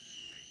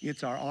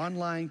 It's our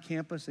online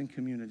campus and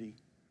community,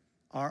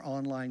 our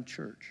online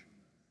church,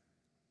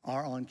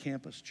 our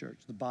on-campus church,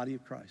 the body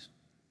of Christ,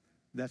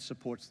 that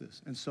supports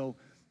this. And so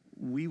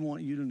we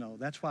want you to know.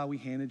 That's why we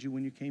handed you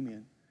when you came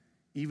in.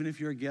 Even if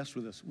you're a guest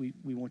with us, we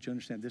want you to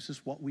understand this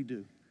is what we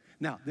do.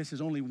 Now, this is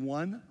only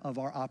one of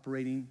our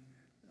operating,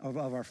 of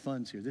our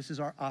funds here. This is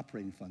our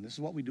operating fund. This is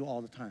what we do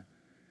all the time.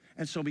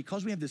 And so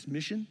because we have this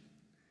mission,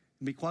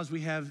 because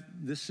we have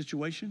this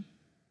situation,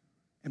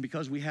 and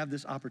because we have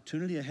this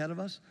opportunity ahead of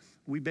us,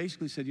 we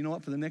basically said, you know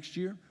what, for the next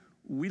year,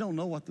 we don't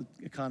know what the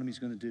economy is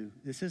going to do.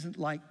 This isn't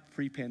like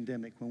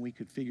pre-pandemic when we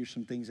could figure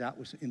some things out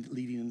with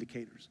leading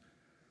indicators.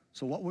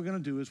 So what we're going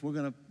to do is we're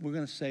going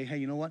to say, hey,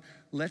 you know what?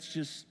 Let's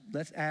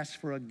ask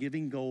for a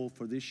giving goal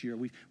for this year.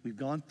 We've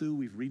gone through,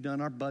 we've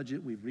redone our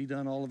budget, we've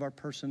redone all of our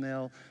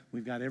personnel,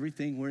 we've got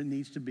everything where it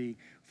needs to be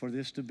for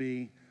this to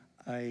be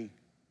a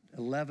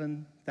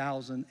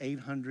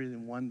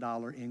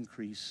 $11,801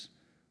 increase,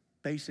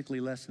 basically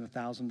less than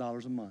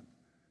 $1,000 a month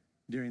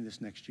during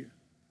this next year.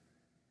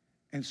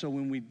 And so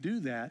when we do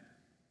that,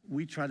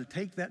 we try to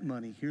take that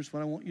money. Here's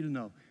what I want you to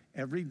know.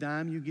 Every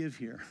dime you give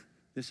here,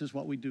 this is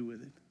what we do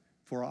with it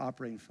for our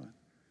operating fund.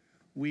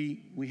 We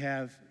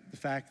have the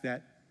fact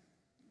that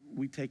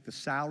we take the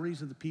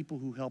salaries of the people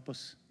who help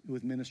us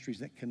with ministries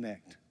that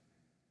connect.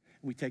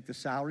 We take the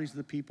salaries of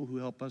the people who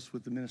help us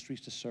with the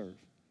ministries to serve.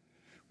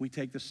 We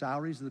take the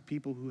salaries of the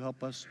people who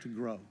help us to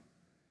grow.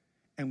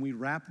 And we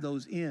wrap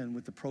those in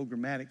with the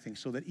programmatic thing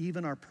so that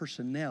even our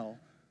personnel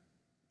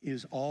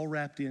is all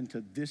wrapped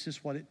into this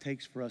is what it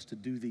takes for us to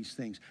do these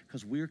things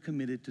because we're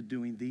committed to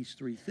doing these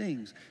three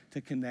things,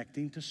 to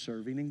connecting, to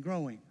serving, and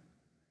growing.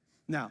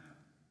 Now,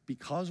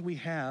 because we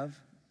have,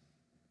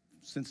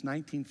 since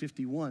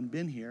 1951,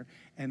 been here,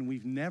 and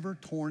we've never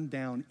torn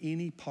down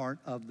any part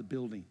of the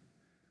building.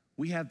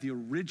 We have the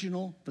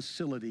original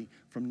facility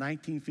from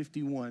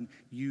 1951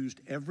 used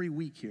every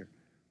week here,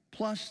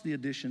 plus the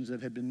additions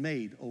that have been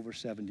made over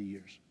 70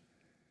 years.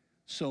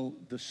 So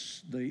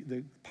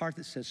the part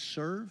that says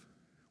serve,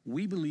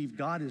 we believe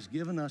God has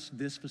given us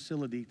this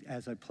facility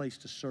as a place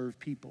to serve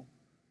people.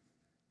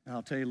 And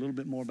I'll tell you a little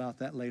bit more about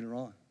that later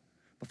on.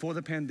 Before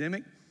the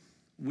pandemic,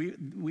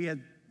 we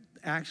had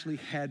actually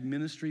had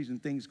ministries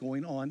and things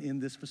going on in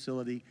this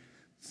facility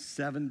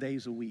 7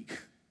 days a week.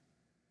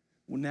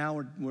 Well,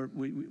 now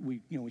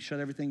we shut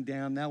everything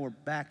down. Now we're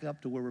back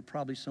up to where we're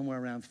probably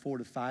somewhere around 4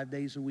 to 5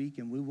 days a week,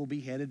 and we will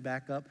be headed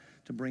back up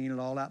to bringing it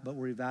all out. But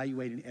we're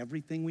evaluating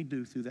everything we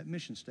do through that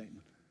mission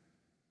statement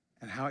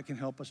and how it can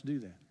help us do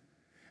that.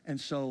 And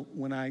so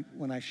when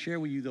I share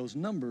with you those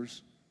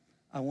numbers,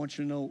 I want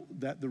you to know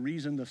that the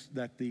reason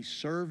that the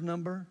serve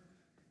number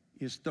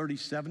is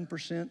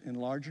 37% and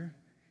larger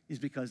is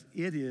because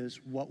it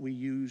is what we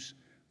use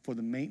for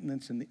the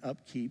maintenance and the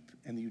upkeep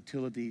and the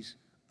utilities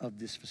of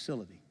this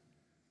facility.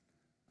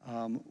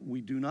 We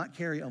do not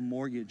carry a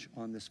mortgage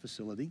on this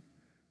facility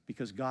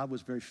because God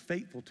was very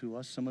faithful to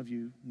us. Some of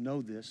you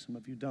know this, some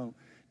of you don't.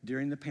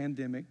 During the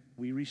pandemic,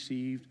 we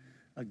received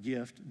a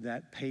gift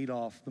that paid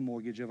off the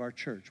mortgage of our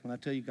church. When I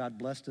tell you God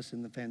blessed us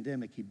in the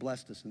pandemic, he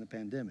blessed us in the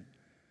pandemic.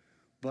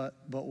 But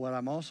what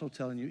I'm also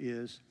telling you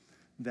is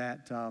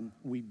that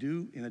we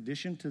do, in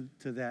addition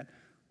to that,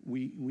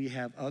 we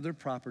have other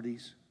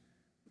properties,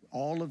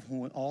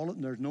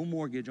 there's no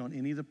mortgage on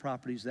any of the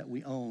properties that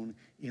we own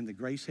in the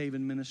Grace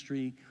Haven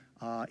ministry,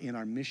 in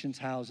our missions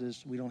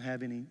houses. We don't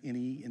have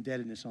any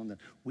indebtedness on them.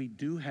 We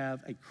do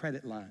have a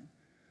credit line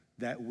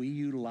that we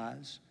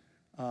utilize,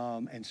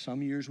 and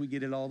some years we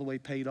get it all the way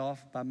paid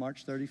off by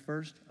March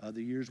 31st,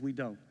 other years we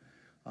don't.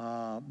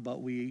 But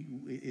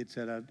it's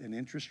at an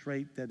interest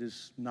rate that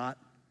is not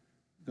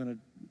going to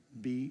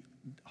be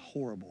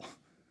horrible.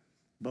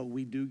 But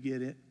we do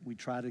get it. We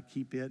try to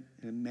keep it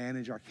and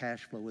manage our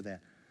cash flow with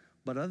that.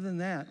 But other than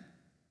that,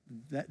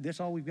 that's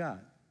all we've got.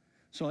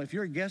 So if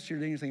you're a guest here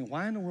today and you're thinking,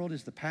 why in the world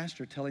is the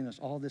pastor telling us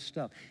all this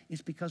stuff?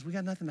 It's because we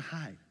got nothing to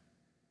hide.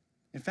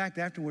 In fact,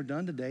 after we're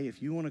done today,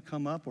 if you want to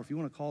come up or if you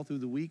want to call through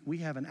the week, we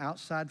have an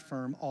outside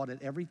firm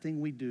audit everything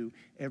we do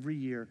every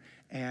year,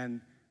 and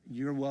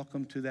you're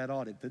welcome to that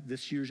audit.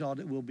 This year's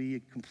audit will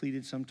be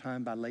completed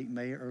sometime by late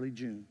May or early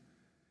June.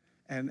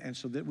 And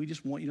so that we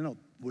just want you to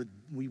know,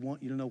 we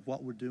want you to know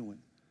what we're doing.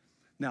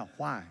 Now,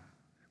 why?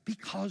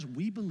 Because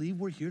we believe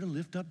we're here to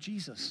lift up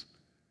Jesus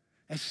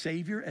as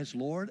Savior, as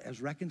Lord,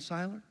 as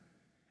reconciler.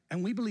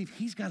 And we believe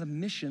he's got a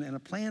mission and a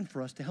plan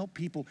for us to help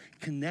people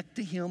connect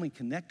to him and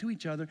connect to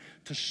each other,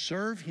 to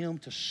serve him,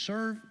 to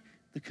serve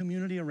the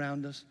community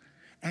around us,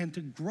 and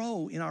to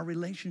grow in our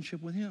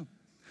relationship with him.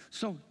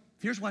 So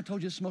here's why I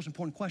told you this is the most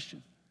important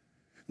question.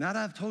 Now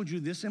that I've told you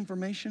this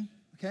information,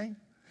 okay,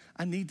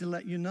 I need to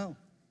let you know.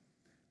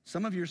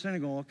 Some of you are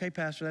saying, okay,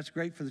 Pastor, that's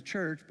great for the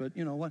church, but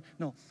you know what?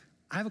 No,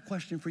 I have a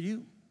question for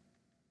you.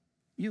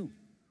 You,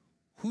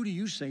 who do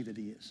you say that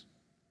he is?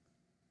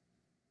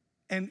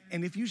 And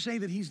if you say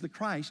that he's the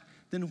Christ,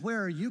 then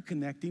where are you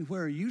connecting,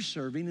 where are you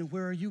serving, and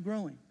where are you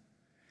growing?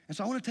 And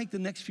so I want to take the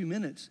next few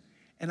minutes,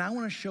 and I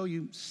want to show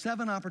you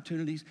 7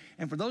 opportunities.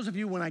 And for those of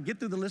you, when I get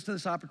through the list of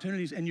these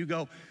opportunities and you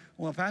go,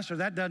 well, Pastor,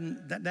 that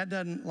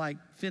doesn't like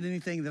fit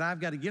anything that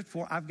I've got to get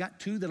for, I've got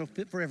 2 that'll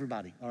fit for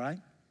everybody, all right?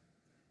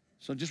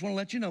 So just want to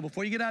let you know,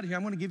 before you get out of here,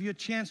 I'm going to give you a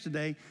chance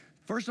today,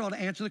 first of all, to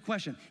answer the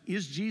question,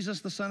 is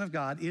Jesus the Son of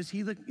God? Is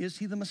he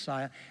the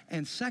Messiah?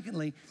 And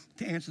secondly,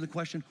 to answer the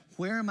question,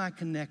 where am I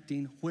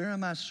connecting? Where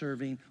am I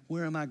serving?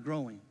 Where am I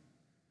growing?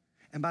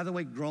 And by the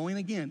way, growing,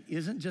 again,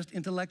 isn't just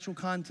intellectual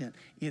content.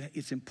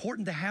 It's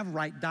important to have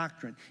right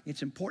doctrine.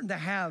 It's important to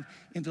have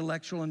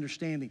intellectual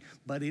understanding.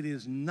 But it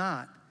is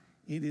not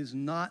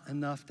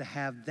enough to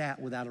have that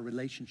without a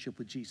relationship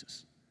with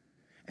Jesus.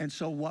 And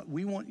so what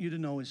we want you to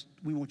know is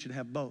we want you to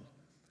have both.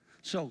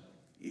 So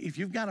if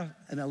you've got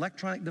an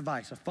electronic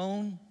device, a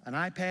phone, an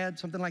iPad,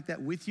 something like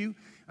that with you,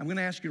 I'm going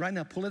to ask you right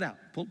now, pull it out.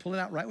 Pull it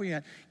out right where you're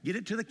at. Get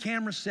it to the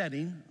camera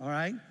setting, all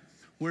right,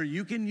 where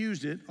you can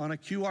use it on a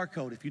QR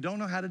code. If you don't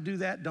know how to do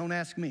that, don't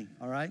ask me,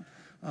 all right?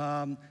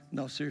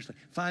 No, seriously.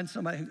 Find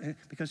somebody,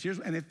 because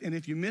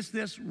if you miss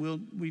this,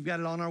 we've got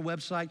it on our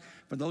website.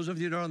 For those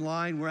of you that are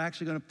online, we're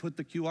actually going to put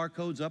the QR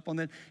codes up on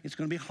that. It's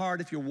going to be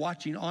hard if you're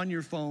watching on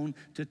your phone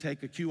to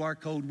take a QR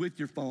code with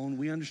your phone.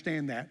 We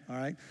understand that, all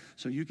right?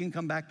 So you can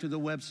come back to the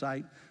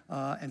website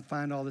and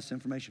find all this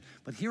information.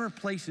 But here are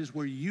places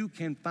where you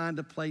can find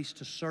a place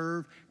to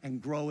serve and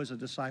grow as a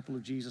disciple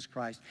of Jesus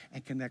Christ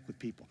and connect with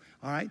people,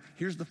 all right?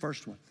 Here's the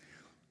first one.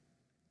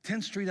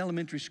 10th Street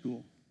Elementary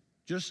School,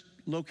 just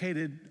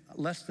located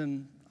less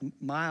than a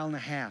mile and a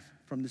half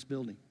from this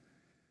building,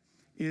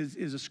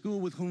 is a school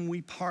with whom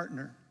we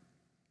partner,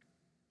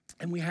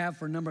 and we have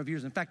for a number of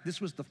years. In fact, this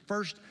was the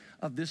first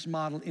of this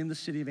model in the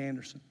city of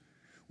Anderson.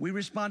 We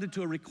responded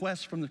to a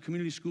request from the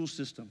community school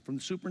system, from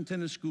the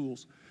superintendent of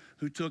schools,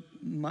 who took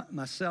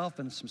myself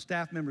and some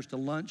staff members to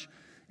lunch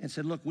and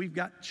said, look, we've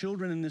got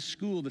children in this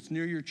school that's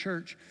near your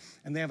church,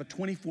 and they have a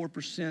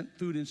 24%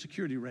 food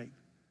insecurity rate.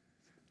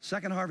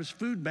 Second Harvest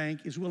Food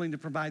Bank is willing to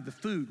provide the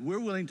food.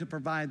 We're willing to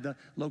provide the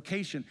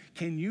location.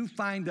 Can you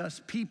find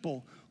us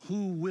people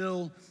who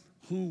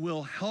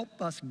will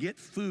help us get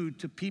food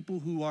to people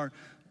who are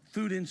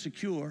food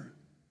insecure,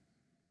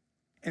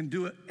 and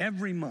do it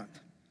every month?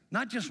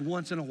 Not just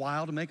once in a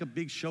while to make a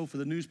big show for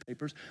the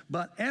newspapers,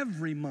 but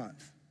every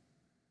month.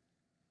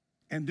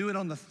 And do it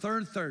on the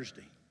 3rd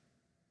Thursday.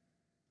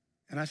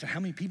 And I said, how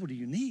many people do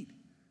you need?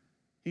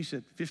 He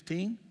said,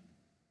 15.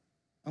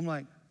 I'm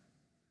like,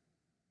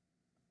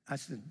 I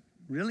said,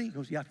 really? He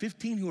goes, yeah,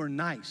 15 who are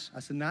nice.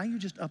 I said, now you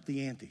just up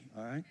the ante,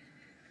 all right?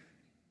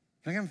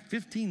 Can I have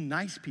 15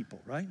 nice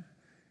people, right?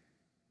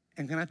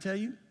 And can I tell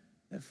you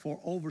that for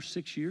over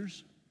 6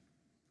 years,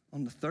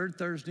 on the 3rd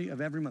Thursday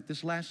of every month,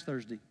 this last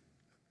Thursday,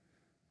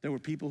 there were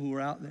people who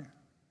were out there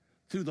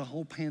through the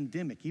whole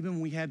pandemic, even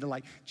when we had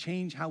to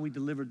change how we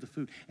delivered the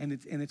food. And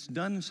it's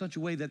done in such a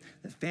way that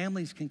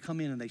families can come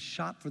in and they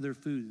shop for their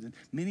food. And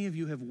many of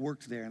you have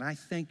worked there, and I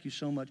thank you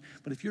so much.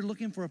 But if you're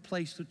looking for a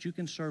place that you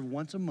can serve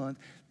once a month,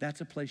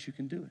 that's a place you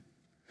can do it.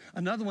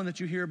 Another one that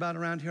you hear about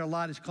around here a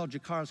lot is called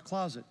Jakar's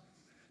Closet.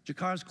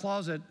 Jakar's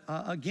Closet,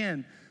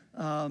 again,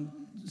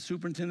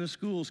 superintendent of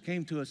schools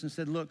came to us and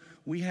said, look,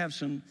 we have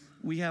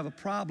a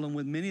problem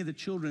with many of the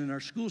children in our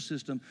school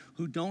system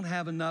who don't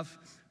have enough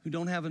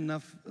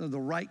of the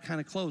right kind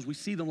of clothes. We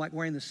see them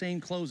wearing the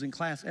same clothes in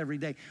class every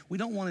day. We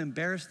don't want to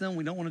embarrass them.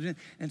 We don't want to do it.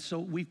 And so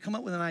we've come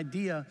up with an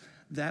idea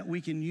that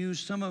we can use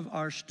some of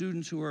our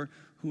students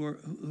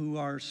who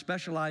are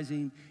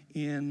specializing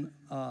in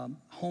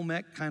home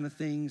ec kind of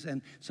things,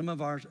 and some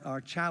of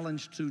our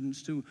challenged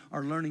students who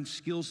are learning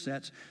skill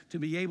sets to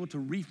be able to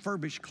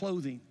refurbish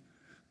clothing.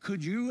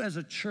 Could you, as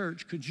a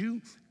church, could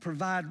you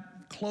provide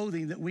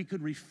clothing that we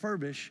could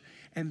refurbish,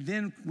 and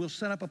then we'll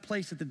set up a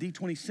place at the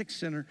D26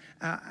 Center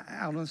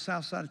out on the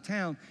south side of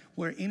town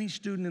where any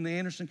student in the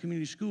Anderson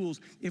Community Schools,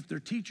 if their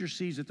teacher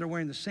sees that they're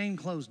wearing the same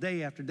clothes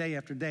day after day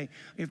after day,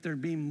 if they're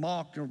being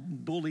mocked or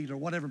bullied or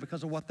whatever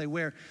because of what they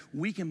wear,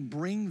 we can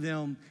bring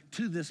them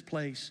to this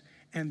place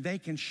and they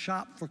can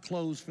shop for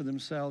clothes for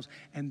themselves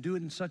and do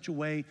it in such a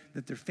way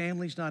that their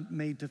family's not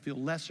made to feel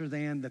lesser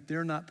than, that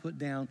they're not put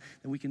down,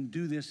 that we can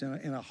do this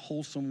in a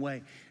wholesome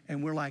way.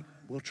 And we're like,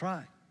 we'll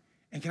try.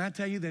 And can I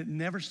tell you that it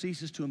never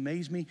ceases to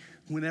amaze me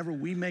whenever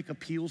we make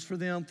appeals for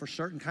them for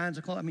certain kinds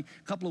of clothes. I mean,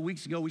 a couple of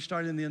weeks ago, we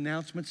started in the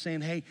announcement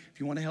saying, hey, if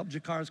you want to help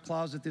Jakar's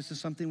Closet, this is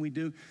something we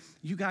do.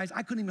 You guys,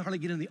 I couldn't even hardly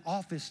get in the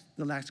office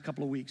the last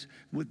couple of weeks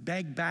with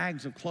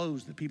bags of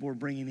clothes that people were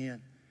bringing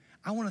in.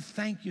 I want to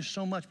thank you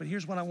so much, but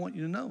here's what I want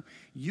you to know.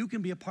 You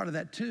can be a part of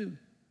that too,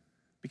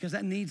 because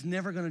that need's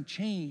never going to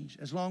change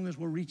as long as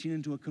we're reaching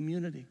into a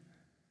community.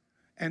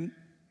 And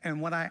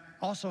what I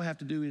also have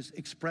to do is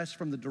express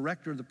from the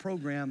director of the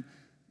program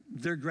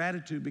their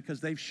gratitude,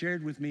 because they've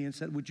shared with me and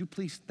said, would you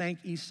please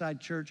thank Eastside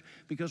Church?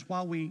 Because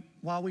while we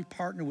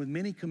partner with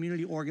many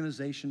community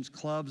organizations,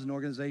 clubs and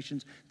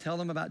organizations, tell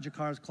them about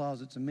Jakar's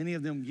Closets, and many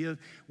of them give,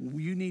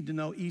 you need to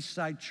know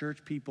Eastside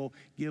Church people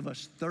give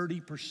us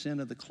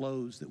 30% of the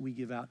clothes that we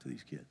give out to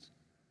these kids.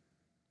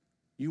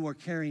 You are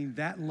carrying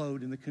that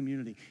load in the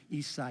community.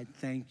 Eastside,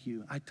 thank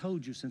you. I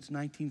told you since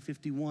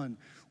 1951,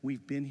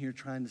 we've been here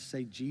trying to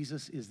say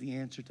Jesus is the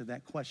answer to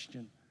that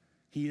question.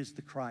 He is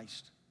the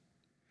Christ.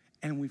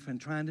 And we've been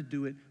trying to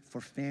do it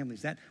for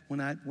families. That when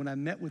I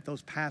met with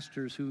those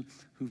pastors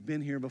who've been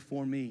here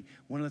before me,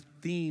 one of the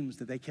themes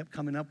that they kept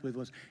coming up with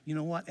was, you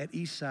know what, at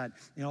Eastside,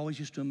 it always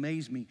used to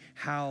amaze me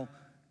how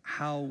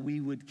we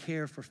would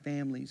care for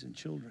families and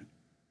children.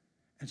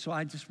 And so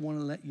I just want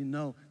to let you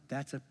know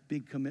that's a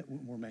big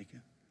commitment we're making.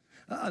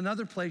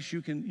 Another place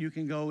you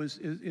can go is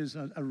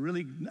a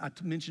really, I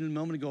mentioned a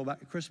moment ago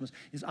about Christmas,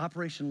 is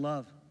Operation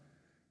Love.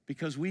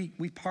 Because we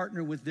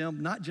partner with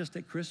them not just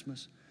at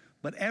Christmas,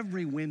 but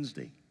every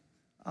Wednesday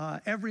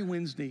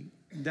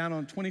down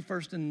on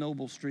 21st and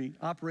Noble Street,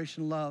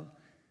 Operation Love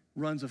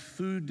runs a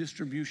food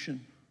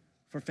distribution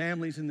for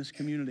families in this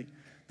community.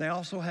 They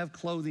also have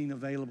clothing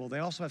available. They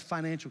also have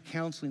financial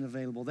counseling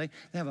available. They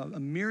have a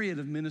myriad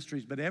of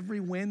ministries, but every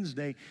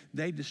Wednesday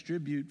they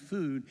distribute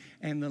food.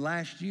 And the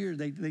last year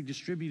they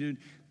distributed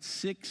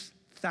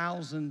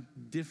 6,000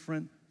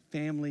 different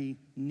family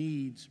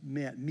needs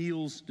met,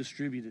 meals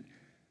distributed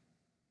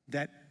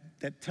that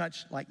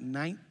touched like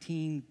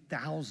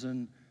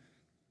 19,000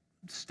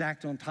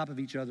 stacked on top of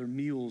each other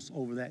meals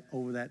over that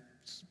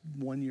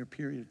 1 year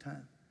period of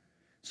time.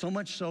 So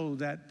much so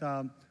that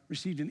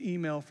received an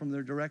email from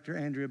their director,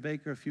 Andrea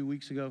Baker, a few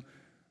weeks ago,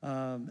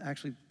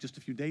 actually just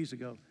a few days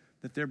ago,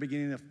 that they're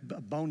beginning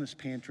a bonus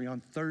pantry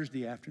on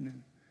Thursday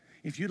afternoon.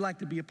 If you'd like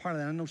to be a part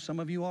of that, I know some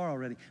of you are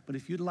already, but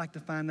if you'd like to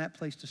find that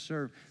place to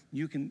serve,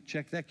 you can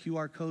check that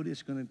QR code.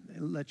 It's going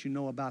to let you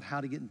know about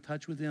how to get in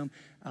touch with them,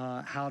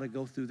 how to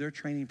go through their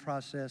training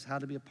process, how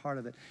to be a part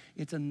of it.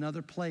 It's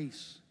another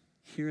place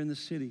here in the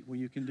city where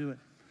you can do it.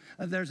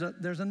 There's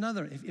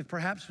another, if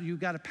perhaps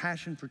you've got a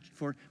passion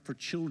for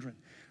children.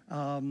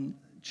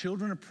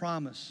 Children of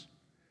Promise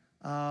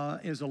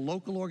is a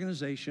local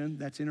organization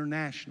that's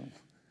international.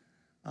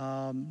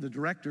 The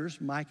directors,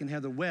 Mike and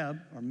Heather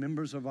Webb, are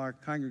members of our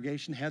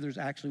congregation. Heather's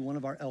actually one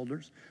of our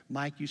elders.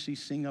 Mike, you see,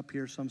 sing up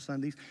here some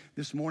Sundays.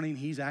 This morning,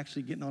 he's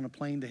actually getting on a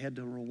plane to head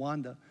to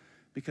Rwanda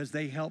because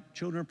they help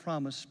Children of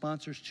Promise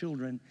sponsors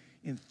children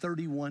in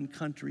 31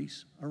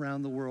 countries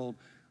around the world.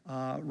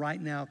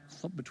 Right now,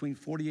 between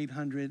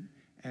 4,800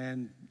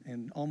 and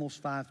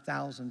almost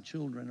 5,000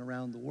 children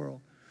around the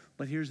world.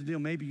 But here's the deal.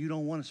 Maybe you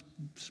don't want to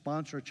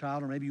sponsor a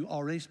child, or maybe you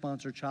already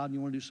sponsor a child and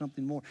you want to do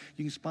something more.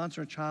 You can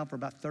sponsor a child for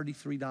about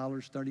 $33,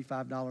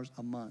 $35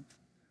 a month.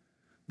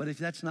 But if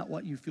that's not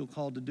what you feel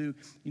called to do,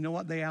 you know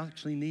what they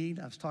actually need?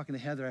 I was talking to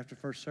Heather after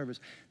first service.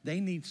 They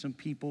need some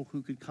people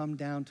who could come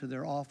down to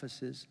their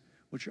offices,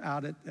 which are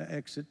out at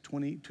exit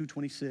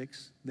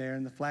 226 there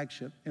in the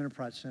flagship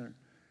Enterprise Center,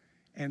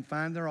 and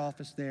find their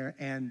office there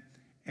and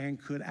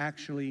could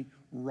actually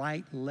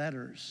write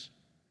letters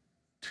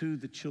to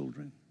the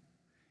children.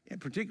 And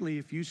particularly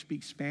if you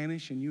speak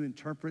Spanish and you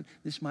interpret,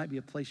 this might be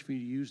a place for you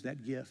to use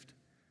that gift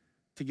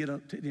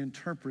to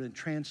interpret and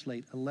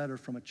translate a letter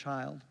from a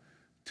child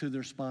to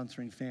their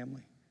sponsoring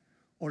family,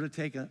 or to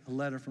take a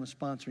letter from a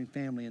sponsoring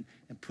family and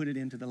put it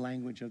into the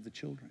language of the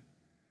children.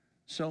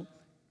 So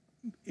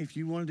if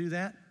you want to do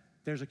that,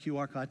 there's a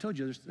QR code. I told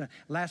you,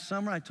 last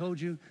summer I told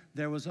you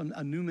there was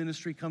a new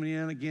ministry coming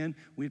in again.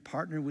 We had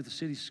partnered with the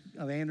city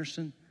of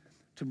Anderson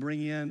to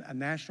bring in a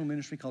national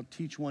ministry called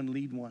Teach One,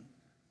 Lead One.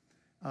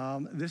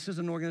 This is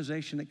an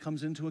organization that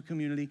comes into a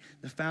community.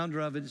 The founder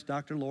of it is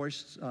Dr. Lori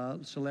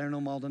Salerno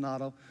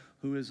Maldonado,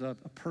 who is a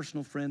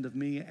personal friend of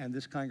me and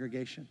this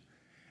congregation.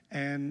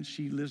 And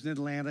she lives in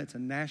Atlanta. It's a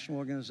national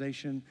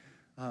organization.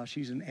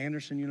 She's an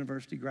Anderson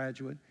University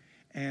graduate.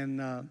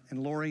 And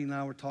Lori and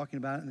I were talking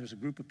about it, and there's a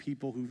group of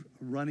people who are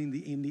running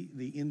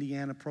the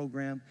Indiana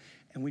program.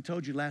 And we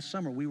told you last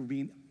summer we were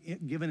being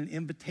given an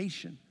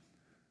invitation.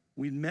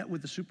 We'd met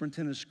with the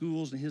superintendent of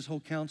schools and his whole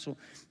council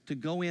to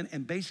go in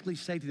and basically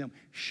say to them,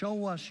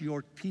 show us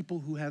your people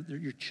who have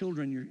your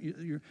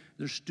children,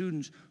 their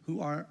students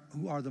who are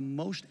the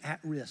most at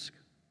risk.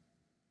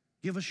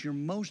 Give us your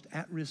most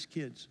at-risk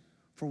kids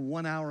for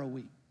 1 hour a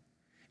week.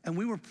 And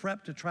we were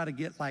prepped to try to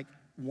get like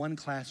one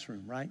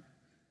classroom, right?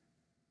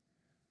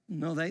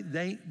 No,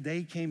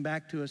 they came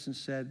back to us and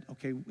said,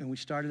 okay, and we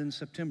started in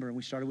September, and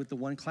we started with the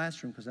one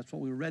classroom because that's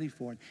what we were ready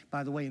for. And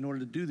by the way, in order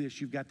to do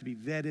this, you've got to be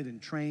vetted and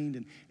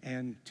trained,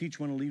 and Teach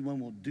One to Lead One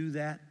will do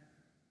that.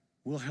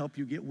 We'll help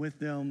you get with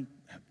them.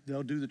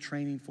 They'll do the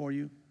training for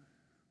you.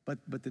 But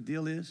the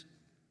deal is,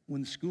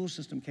 when the school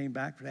system came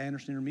back for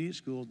Anderson Intermediate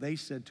School, they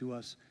said to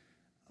us,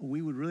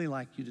 we would really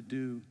like you to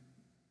do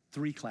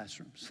 3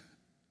 classrooms.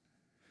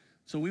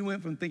 So we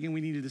went from thinking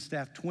we needed to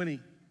staff 20,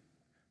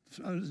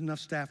 there's enough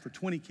staff for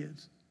 20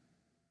 kids,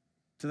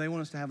 to they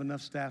want us to have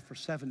enough staff for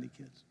 70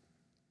 kids.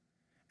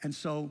 And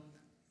so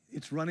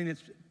it's running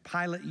its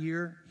pilot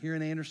year here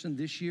in Anderson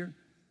this year.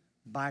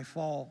 By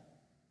fall,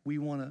 we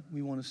want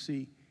to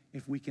see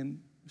if we can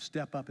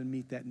step up and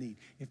meet that need,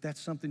 if that's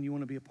something you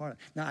want to be a part of.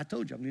 Now, I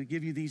told you, I'm going to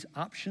give you these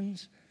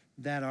options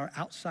that are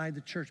outside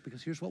the church,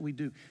 because here's what we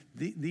do.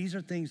 These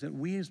are things that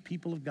we as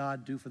people of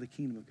God do for the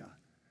kingdom of God.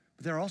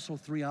 But there are also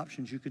 3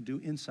 options you could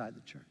do inside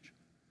the church.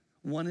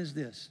 One is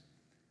this.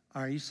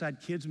 Our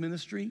Eastside Kids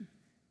Ministry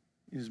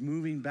is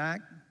moving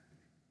back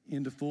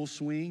into full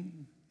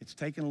swing. It's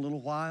taken a little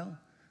while,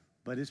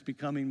 but it's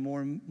becoming more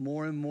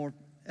and more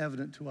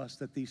evident to us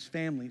that these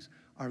families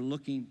are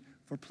looking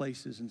for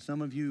places. And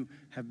some of you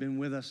have been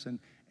with us,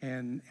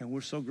 and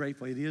we're so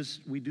grateful.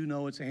 We do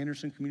know it's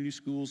Anderson Community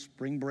Schools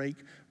spring break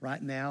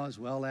right now, as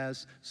well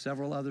as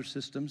several other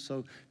systems.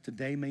 So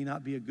today may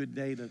not be a good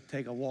day to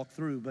take a walk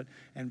through.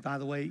 And by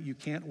the way, you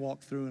can't walk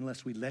through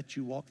unless we let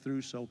you walk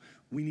through. So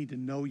we need to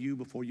know you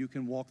before you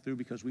can walk through,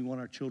 because we want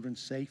our children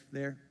safe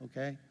there,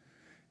 okay?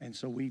 And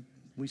so we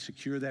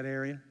secure that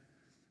area.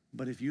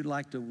 But if you'd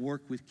like to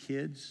work with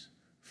kids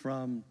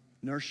from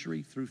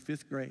nursery through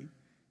 5th grade,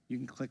 you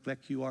can click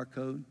that QR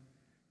code.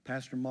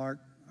 Pastor Mark,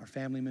 our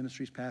family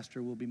ministries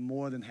pastor, will be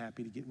more than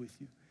happy to get with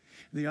you.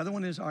 The other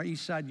one is our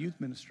Eastside Youth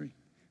Ministry.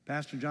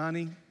 Pastor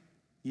Johnny,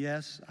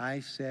 yes, I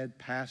said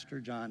Pastor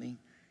Johnny.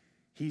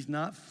 He's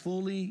not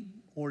fully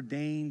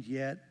ordained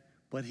yet,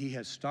 but he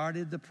has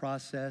started the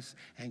process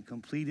and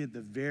completed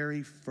the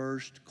very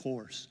first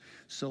course.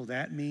 So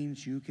that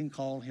means you can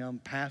call him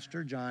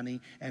Pastor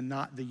Johnny and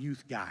not the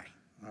youth guy,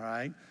 all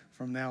right,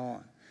 from now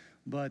on.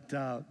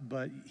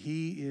 But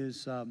he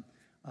is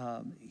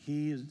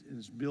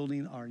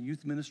building our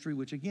youth ministry,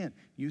 which again,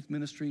 youth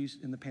ministries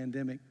in the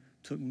pandemic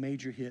took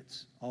major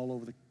hits all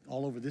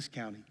over this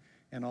county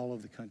and all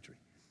over the country.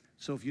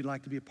 So if you'd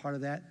like to be a part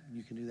of that,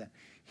 you can do that.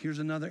 Here's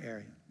another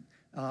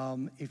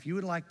area. If you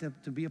would like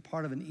to be a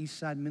part of an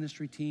Eastside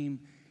ministry team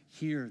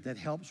here that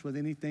helps with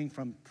anything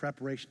from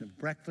preparation of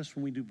breakfast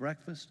when we do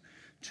breakfast,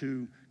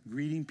 to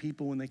greeting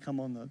people when they come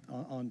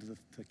onto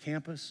the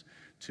campus,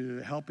 to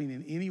helping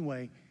in any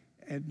way,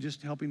 and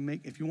just helping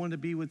if you want to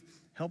be with,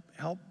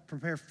 help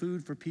prepare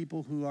food for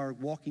people who are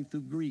walking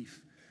through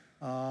grief,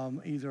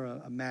 either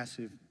a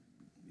massive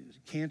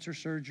cancer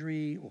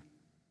surgery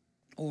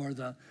or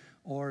a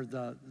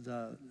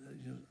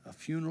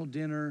funeral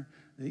dinner,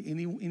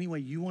 any way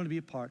you want to be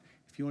a part.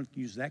 If you want to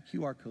use that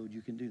QR code,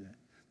 you can do that.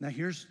 Now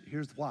here's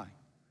why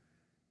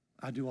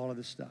I do all of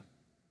this stuff.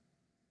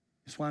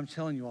 That's why I'm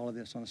telling you all of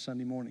this on a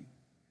Sunday morning,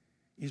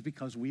 is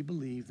because we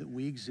believe that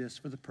we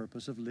exist for the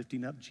purpose of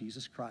lifting up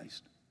Jesus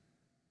Christ,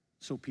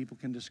 so people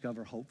can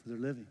discover hope for their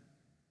living.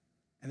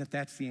 And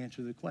that's the answer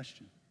to the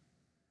question.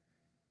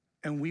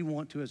 And we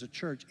want to, as a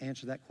church,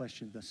 answer that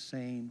question the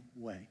same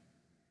way.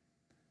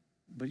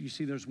 But you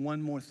see, there's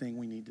one more thing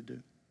we need to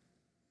do.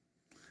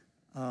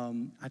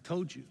 I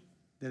told you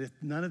that if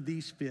none of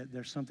these fit,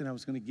 there's something I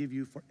was going to give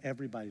you for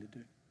everybody to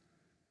do.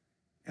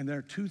 And there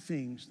are 2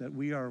 things that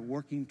we are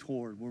working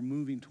toward, we're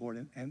moving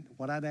toward. And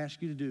what I'd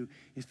ask you to do,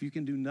 if you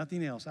can do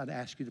nothing else, I'd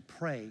ask you to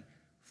pray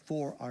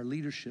for our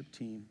leadership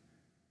team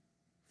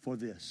for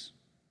this.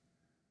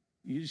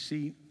 You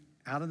see,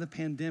 out of the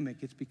pandemic,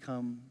 it's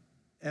become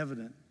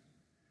evident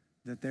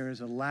that there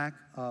is a lack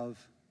of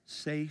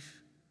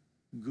safe,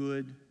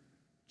 good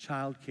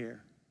child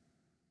care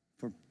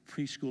for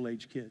preschool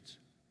age kids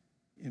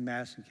in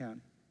Madison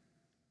County.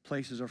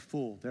 Places are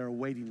full. There are a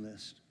waiting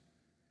list.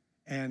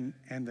 And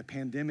the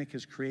pandemic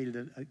has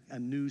created a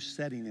new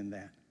setting in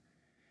that.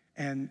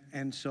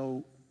 And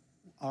so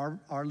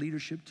our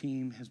leadership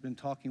team has been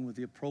talking with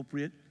the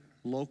appropriate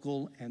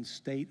local and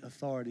state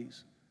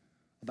authorities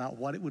about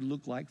what it would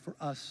look like for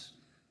us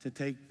to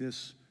take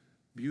this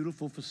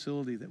beautiful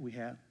facility that we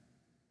have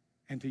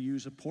and to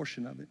use a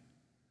portion of it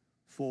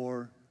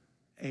for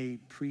a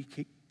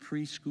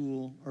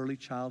preschool early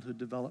childhood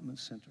development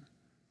center.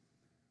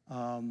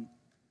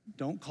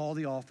 Don't call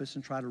the office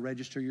and try to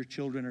register your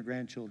children or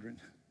grandchildren,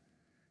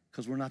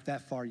 because we're not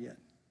that far yet.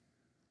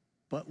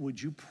 But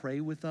would you pray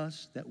with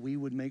us that we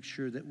would make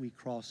sure that we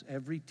cross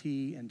every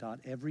T and dot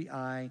every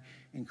I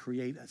and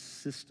create a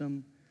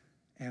system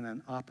and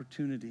an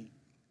opportunity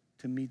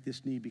to meet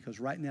this need? Because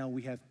right now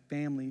we have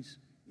families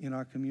in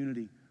our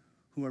community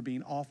who are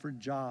being offered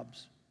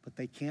jobs, but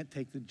they can't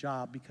take the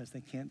job because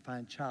they can't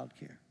find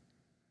childcare.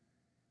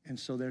 And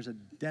so there's a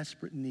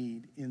desperate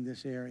need in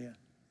this area,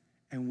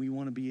 and we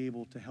want to be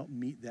able to help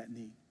meet that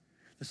need.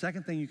 The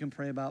second thing you can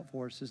pray about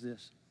for us is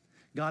this.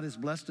 God has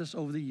blessed us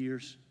over the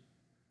years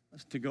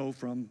to go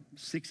from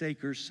 6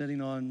 acres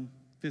sitting on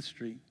Fifth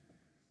Street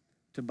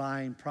to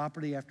buying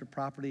property after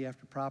property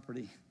after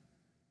property,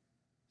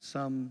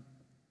 some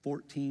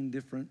 14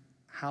 different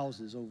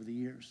houses over the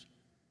years.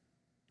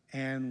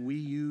 And we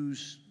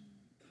use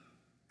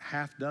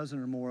half dozen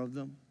or more of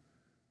them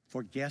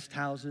for guest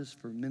houses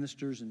for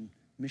ministers and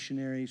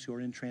missionaries who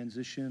are in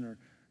transition or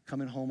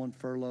coming home on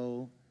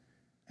furlough.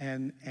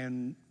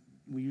 And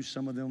we use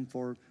some of them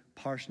for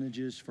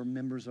parsonages for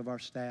members of our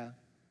staff.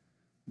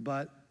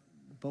 But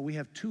we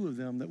have 2 of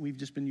them that we've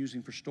just been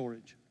using for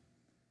storage.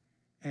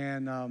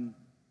 And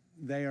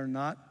they are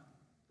not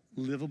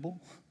livable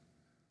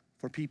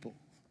for people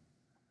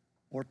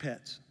or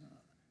pets.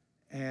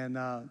 And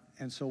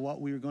so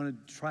what we're going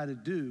to try to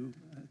do,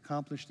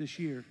 accomplish this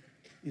year,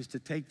 is to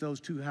take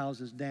those 2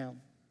 houses down.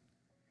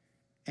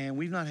 And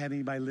we've not had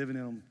anybody living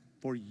in them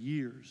for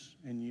years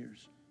and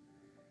years.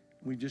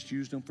 We just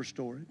used them for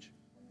storage.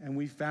 And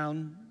we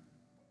found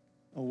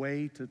a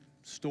way to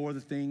store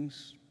the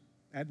things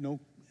at no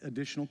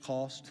additional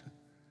cost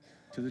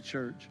to the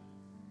church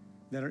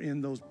that are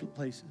in those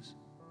places.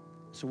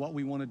 So what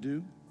we want to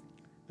do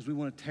is we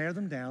want to tear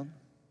them down,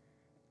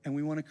 and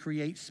we want to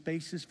create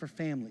spaces for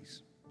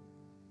families,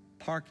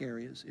 park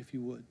areas, if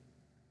you would.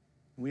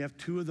 We have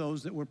 2 of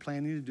those that we're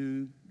planning to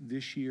do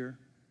this year,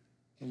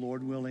 the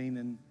Lord willing,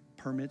 and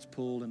permits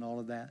pulled and all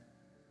of that,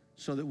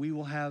 so that we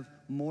will have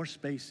more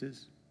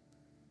spaces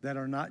that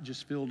are not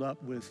just filled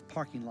up with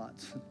parking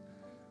lots,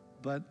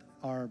 but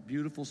are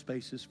beautiful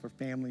spaces for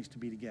families to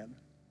be together.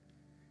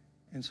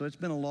 And so it's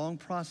been a long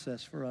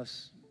process for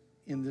us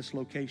in this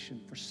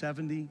location for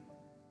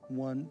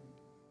 71,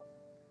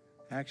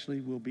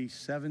 actually will be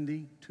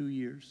 72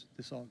 years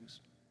this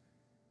August.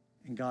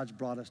 And God's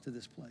brought us to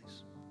this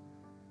place.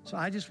 So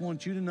I just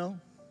want you to know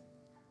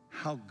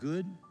how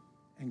good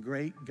and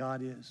great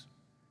God is.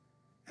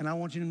 And I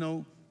want you to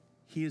know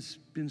He has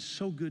been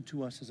so good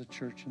to us as a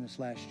church in this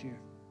last year.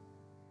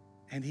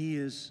 And He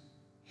is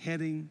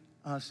heading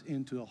us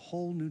into a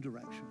whole new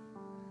direction.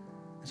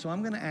 And so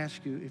I'm going to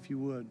ask you, if you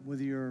would,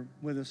 whether you're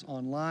with us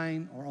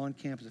online or on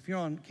campus. If you're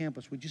on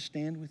campus, would you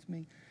stand with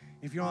me?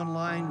 If you're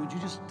online, would you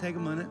just take a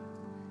minute?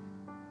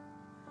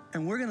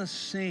 And we're going to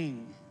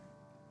sing,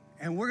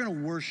 and we're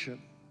going to worship.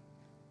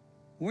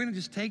 We're going to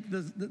just take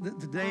the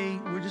day.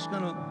 We're just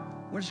going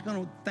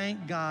to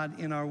thank God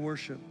in our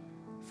worship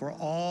for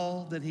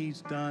all that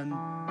He's done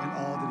and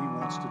all that He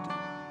wants to do.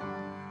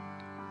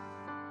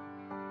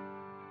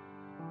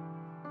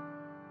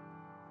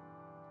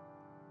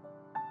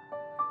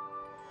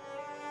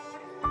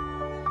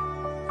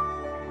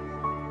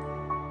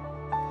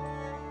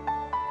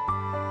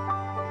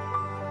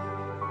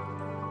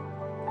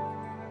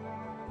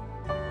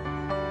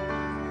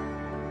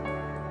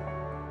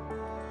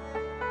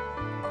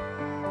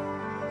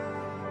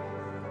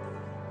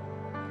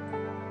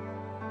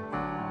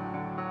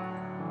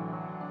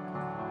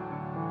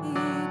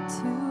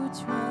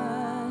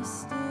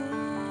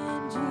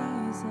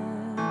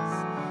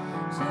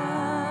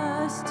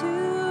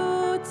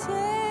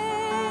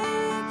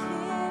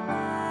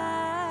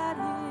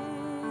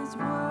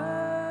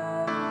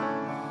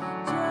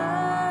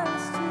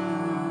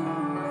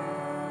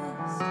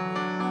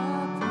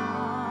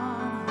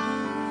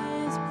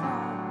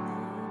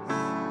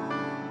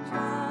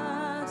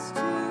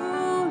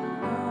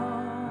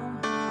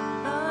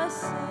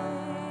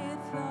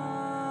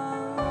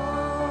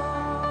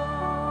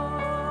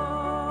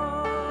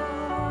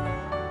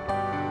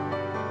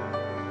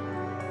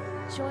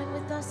 Join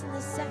with us in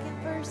the second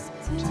verse.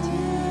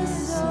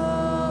 'Tis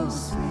so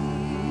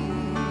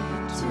sweet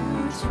to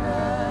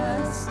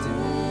trust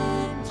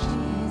in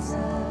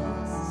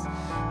Jesus,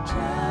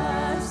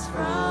 just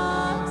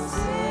from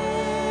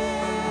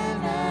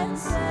sin and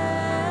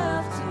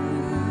self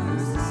to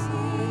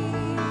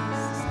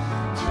cease,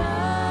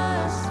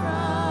 just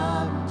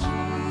from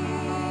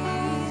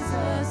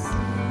Jesus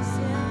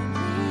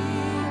simply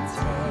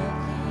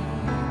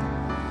taking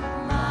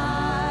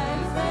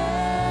life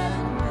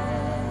and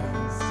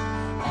rest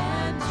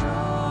and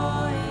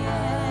joy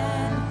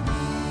and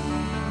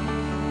peace.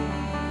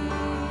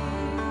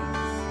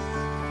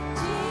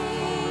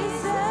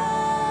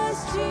 Jesus,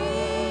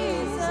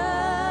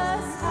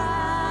 Jesus,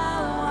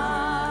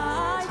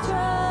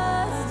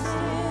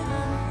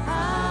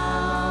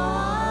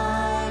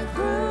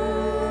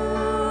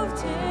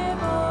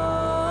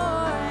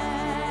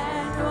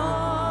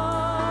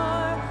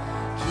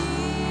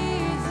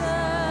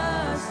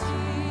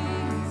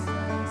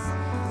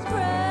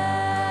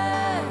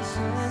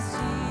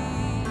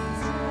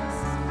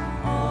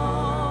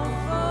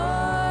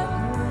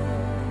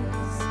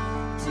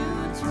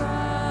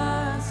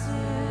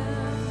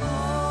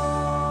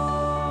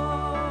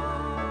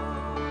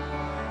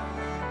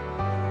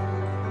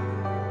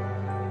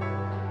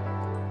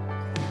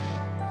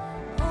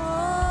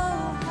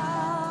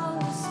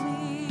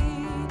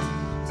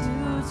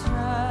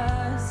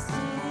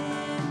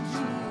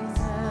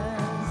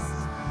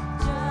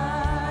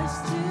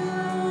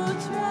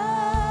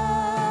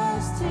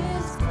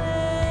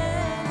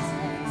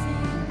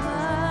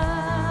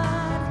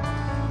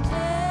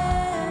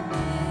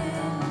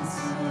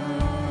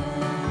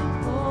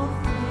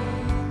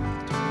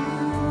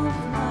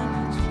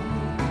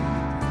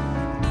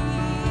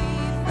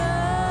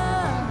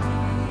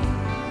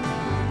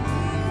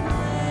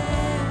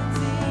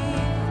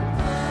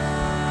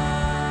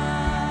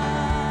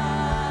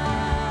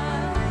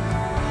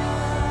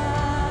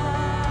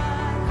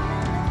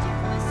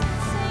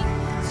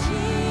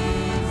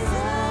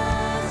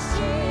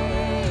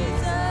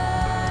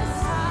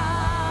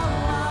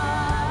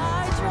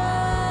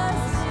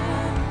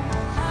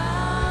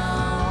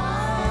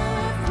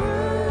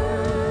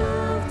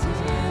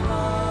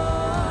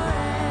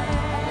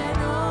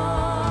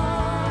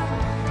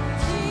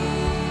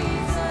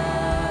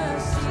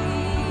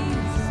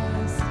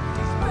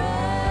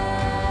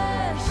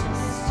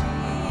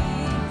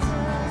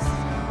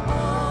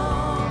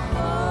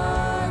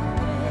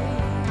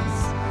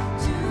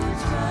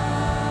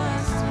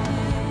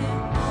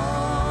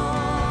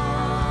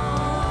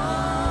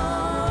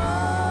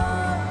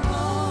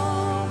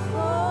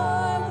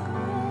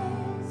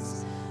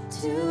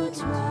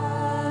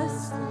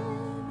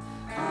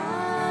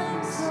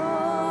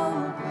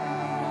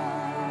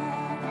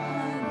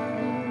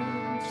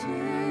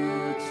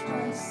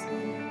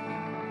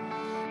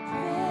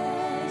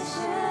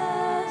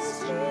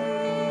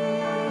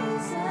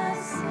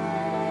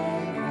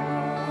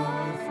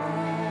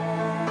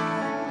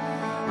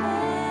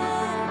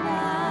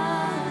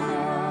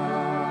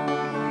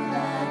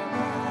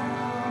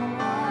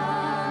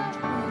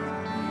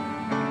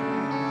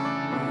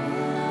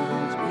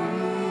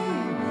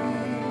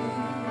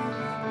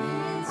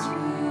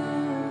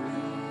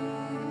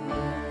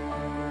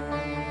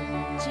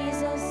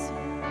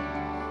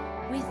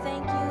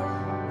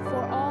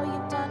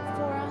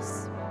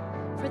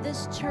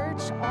 this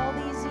church all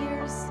these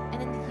years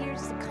and in the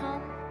years to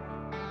come.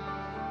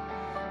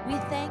 We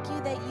thank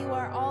you that you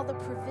are all the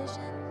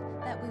provision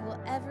that we will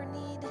ever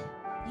need.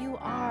 You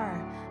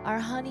are our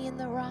honey in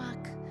the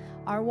rock,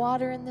 our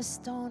water in the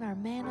stone, our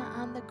manna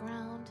on the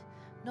ground.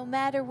 No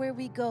matter where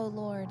we go,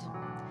 Lord,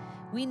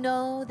 we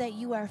know that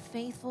you are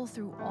faithful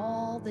through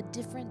all the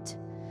different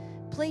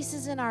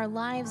places in our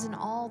lives and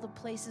all the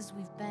places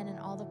we've been and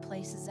all the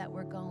places that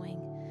we're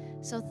going.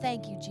 So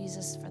thank you,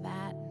 Jesus, for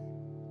that.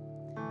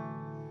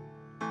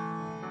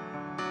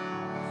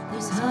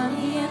 There's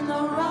honey in the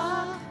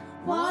rock,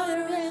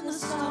 water in the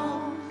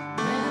stone,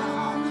 manna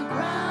on the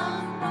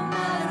ground, no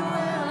matter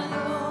where I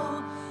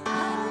go.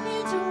 I don't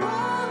need to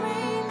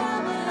worry now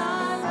that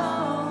I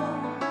know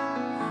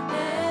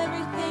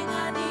everything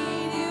I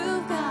need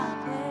you've got.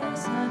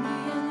 There's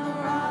honey in the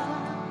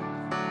rock.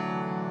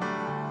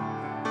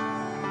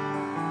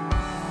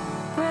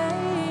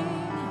 Praying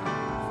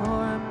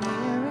for a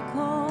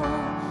miracle,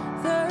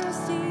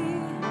 thirsty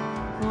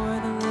for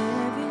the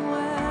living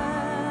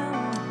well.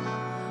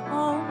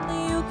 Only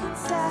you can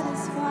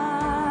satisfy.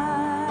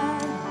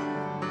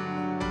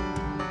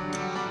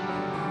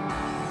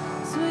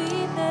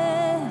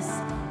 Sweetness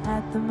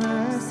at the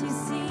mercy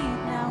seat.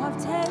 Now I've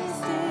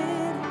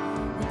tasted,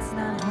 it's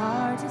not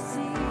hard to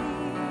see.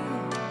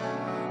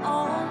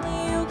 Only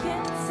you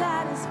can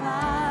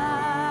satisfy.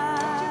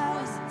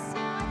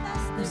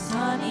 There's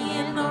honey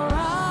in the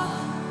rock.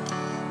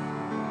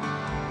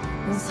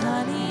 There's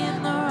honey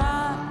in the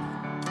rock.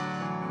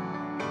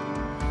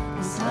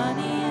 There's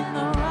honey in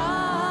the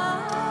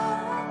rock.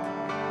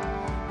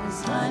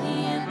 There's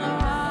honey in the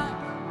rock.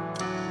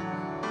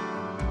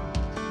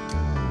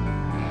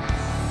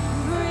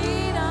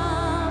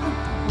 Freedom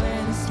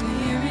where the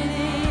Spirit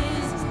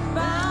is.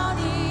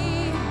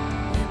 Bounty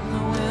in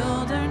the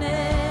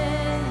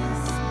wilderness.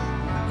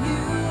 You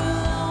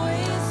will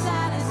always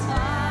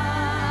satisfy.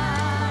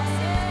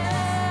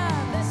 Yeah.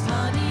 There's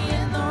honey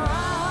in the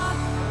rock,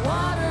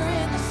 water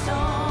in the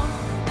stone,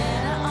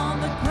 manna on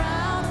the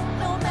ground.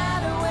 No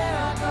matter where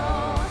I go,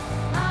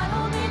 I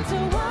don't need to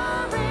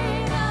worry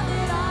now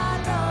that I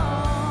know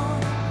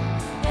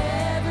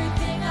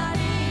everything I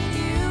need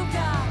you've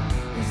got.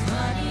 There's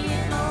honey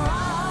in the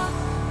rock,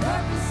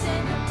 purpose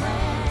in your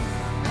plan,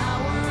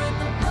 power in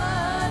the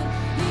blood,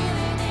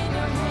 healing in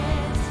your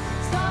hands.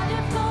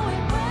 Started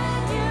flowing when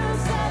you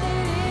said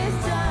it is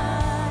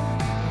done.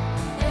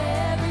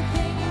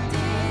 Everything you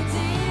did's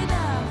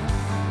enough.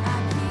 I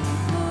keep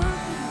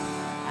looking,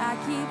 I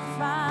keep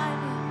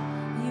finding,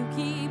 you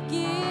keep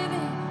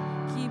giving,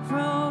 keep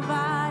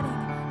providing.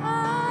 I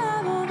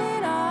have all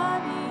that I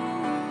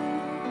need.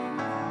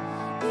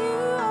 You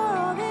are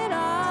all that I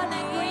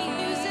need. Great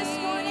news this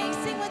morning.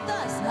 Sing with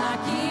us. I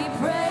keep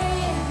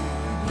praying,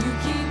 you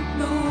keep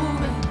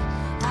moving.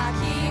 I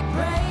keep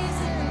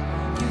praising,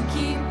 you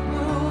keep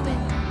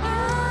moving. I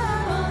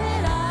have all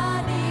that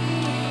I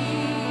need.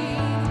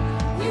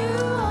 You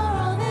are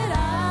all that I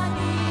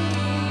need.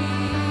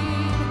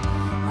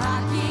 I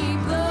keep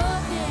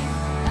looking,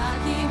 I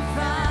keep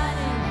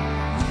finding.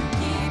 You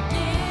keep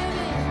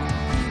giving,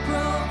 keep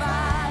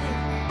providing.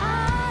 I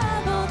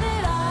have all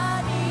that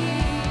I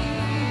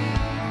need.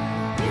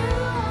 You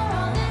are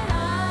all that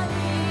I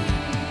need.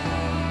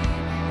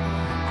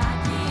 I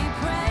keep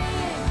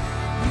praying,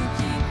 you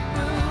keep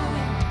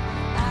moving.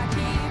 I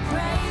keep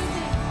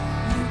praising,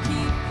 you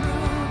keep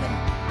proving.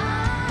 I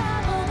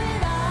have all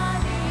that I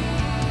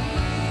need.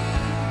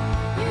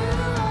 You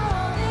are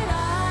all that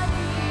I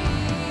need.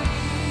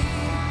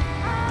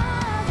 I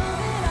have all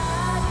that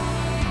I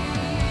need.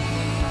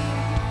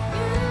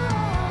 You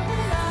are all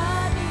that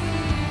I need.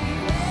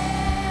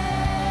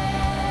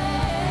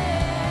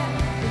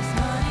 There's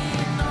honey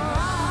in the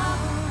rock,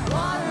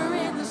 water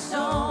in the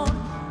stone,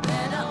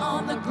 manna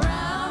on the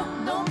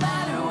ground. No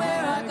matter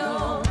where I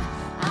go,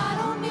 I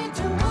don't need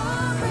to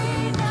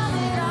worry now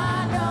that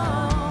I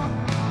know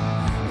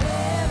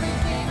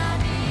everything I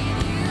need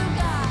you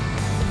got.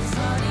 There's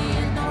honey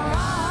in the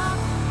rock,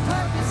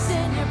 purpose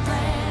in your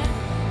plan,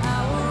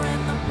 power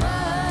in the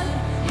blood,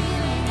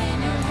 healing in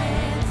your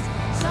hands.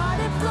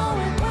 Started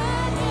flowing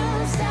when you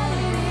said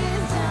it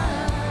is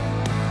done.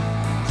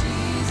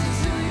 Jesus,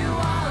 who you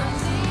are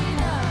is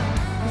enough.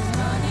 There's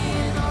honey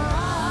in the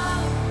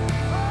rock.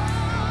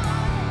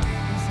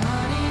 There's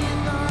honey in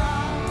the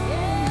rock.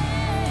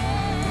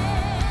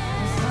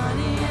 There's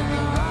honey in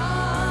the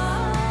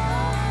rock.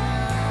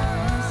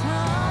 There's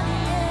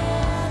honey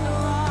in the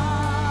rock.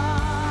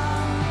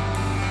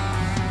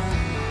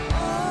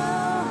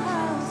 Oh,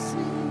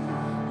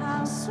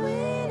 how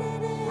sweet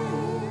it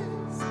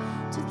is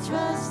to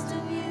trust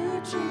in you,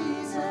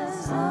 Jesus.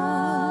 Oh,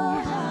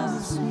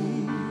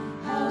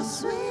 how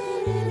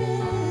sweet it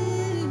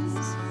is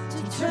to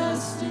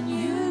trust in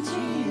you,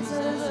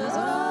 Jesus.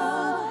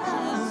 Oh,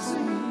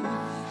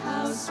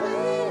 how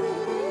sweet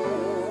it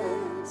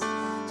is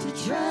to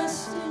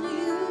trust in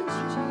you,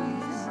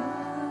 Jesus.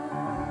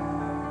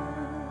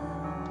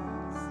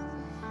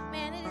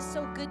 Man, it is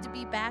so good to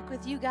be back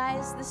with you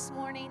guys this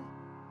morning.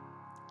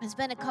 It's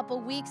been a couple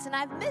weeks and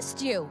I've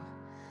missed you.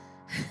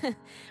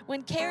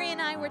 When Carrie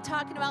and I were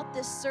talking about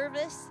this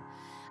service,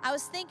 I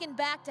was thinking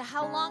back to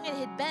how long it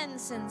had been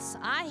since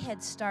I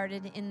had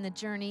started in the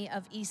journey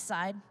of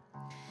Eastside.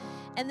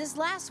 And this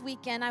last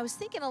weekend, I was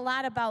thinking a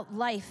lot about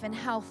life and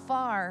how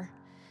far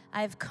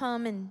I've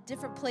come and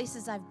different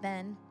places I've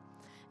been.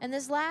 And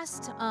this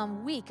last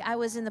week, I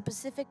was in the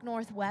Pacific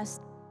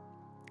Northwest,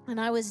 and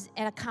I was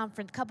at a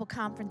couple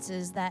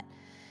conferences that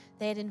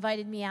they had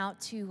invited me out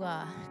to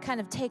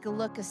kind of take a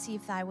look and see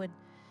if I would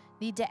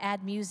need to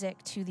add music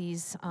to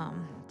these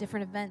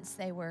different events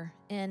they were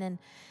in. And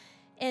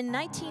in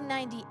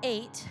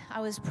 1998, I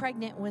was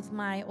pregnant with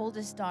my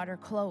oldest daughter,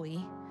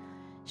 Chloe.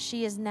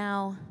 She is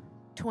now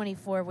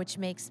 24, which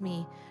makes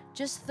me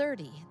just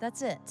 30.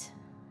 That's it.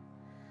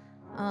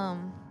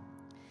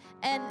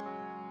 And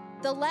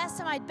the last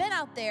time I'd been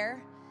out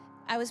there,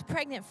 I was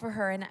pregnant for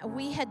her, and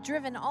we had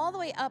driven all the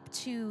way up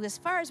to as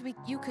far as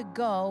you could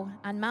go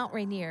on Mount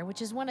Rainier,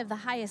 which is one of the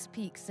highest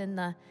peaks in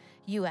the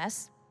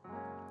U.S.,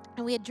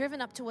 and we had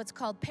driven up to what's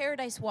called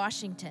Paradise,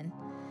 Washington.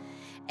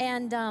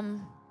 And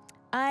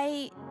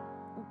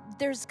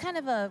there's kind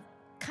of a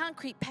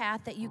concrete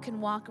path that you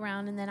can walk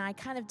around, and then I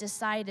kind of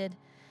decided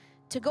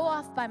to go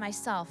off by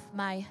myself.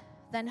 My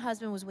then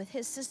husband was with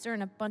his sister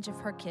and a bunch of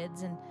her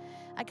kids, and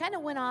I kind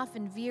of went off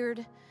and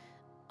veered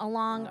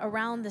along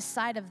around the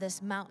side of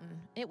this mountain.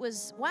 It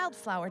was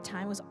wildflower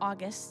time. It was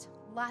August,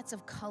 lots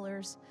of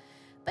colors,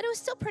 but it was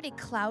still pretty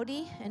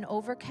cloudy and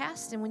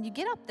overcast, and when you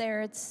get up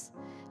there, it's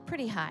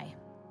pretty high.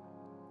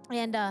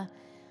 And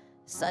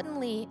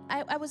suddenly,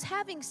 I was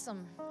having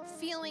some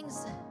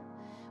feelings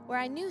where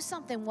I knew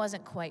something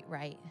wasn't quite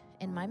right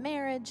in my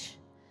marriage,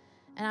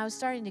 and I was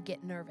starting to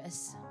get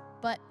nervous,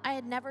 but I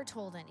had never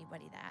told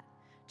anybody that.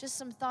 Just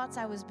some thoughts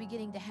I was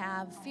beginning to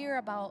have, fear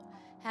about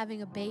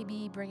having a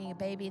baby, bringing a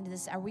baby into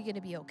this. Are we going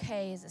to be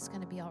okay? Is this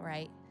going to be all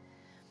right?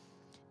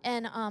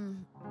 And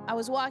I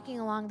was walking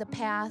along the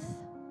path,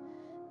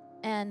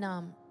 and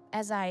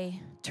as I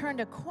turned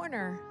a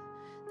corner,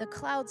 the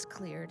clouds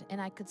cleared,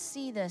 and I could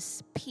see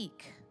this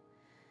peak.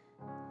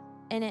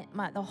 And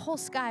the whole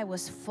sky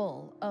was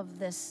full of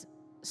this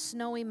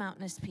snowy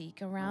mountainous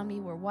peak. Around me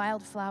were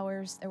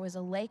wildflowers. There was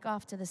a lake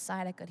off to the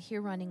side. I could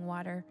hear running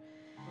water.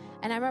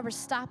 And I remember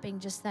stopping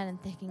just then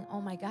and thinking, oh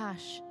my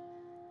gosh,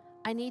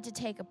 I need to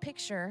take a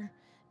picture.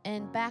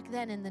 And back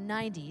then in the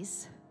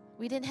 90s,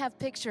 we didn't have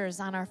pictures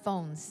on our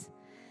phones.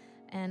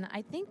 And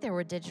I think there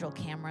were digital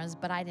cameras,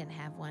 but I didn't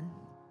have one.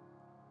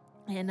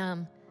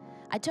 And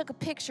I took a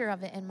picture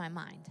of it in my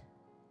mind.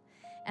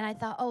 And I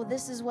thought, oh,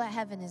 this is what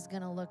heaven is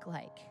going to look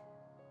like.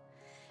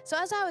 So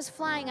as I was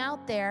flying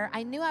out there,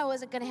 I knew I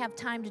wasn't going to have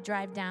time to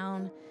drive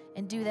down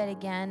and do that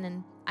again.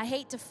 And I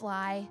hate to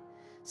fly,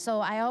 so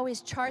I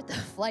always chart the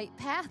flight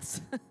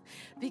paths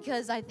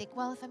because I think,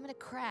 well, if I'm going to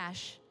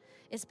crash,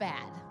 it's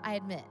bad, I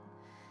admit.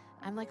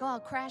 I'm like, oh, I'll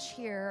crash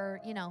here, or,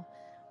 you know.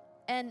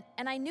 And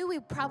I knew we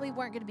probably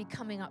weren't going to be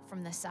coming up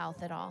from the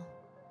south at all.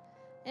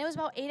 And it was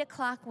about 8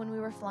 o'clock when we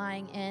were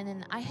flying in,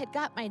 and I had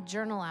got my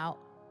journal out.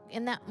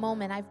 In that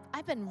moment, I've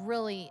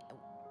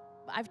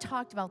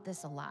talked about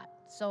this a lot,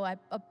 so I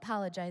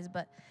apologize,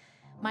 but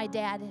my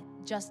dad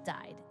just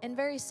died. And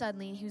very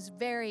suddenly, he was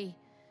very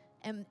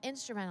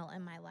instrumental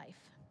in my life.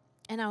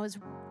 And I was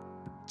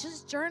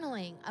just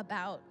journaling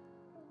about,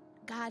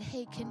 God,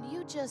 hey, can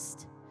you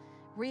just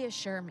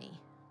reassure me,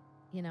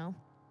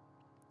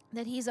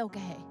 that he's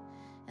okay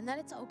and that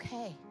it's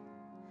okay.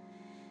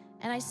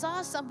 And I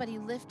saw somebody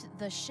lift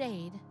the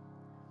shade,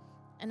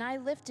 and I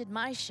lifted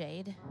my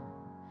shade,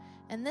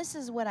 and this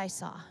is what I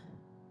saw.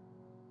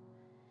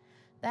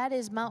 That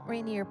is Mount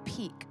Rainier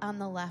Peak on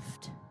the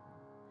left,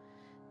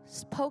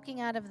 poking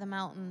out of the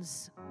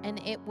mountains, and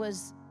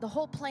the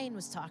whole plane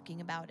was talking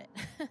about it.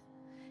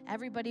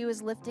 Everybody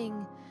was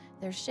lifting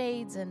their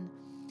shades, and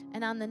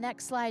on the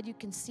next slide you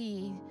can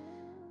see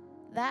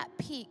that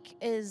peak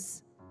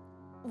was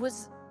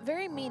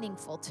very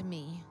meaningful to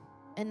me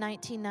in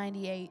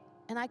 1998,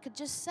 and I could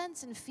just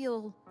sense and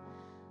feel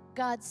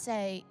God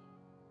say,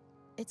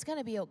 it's going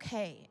to be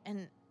okay.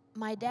 And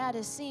my dad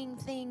is seeing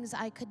things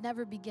I could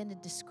never begin to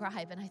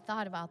describe, and I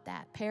thought about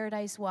that.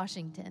 Paradise,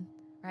 Washington,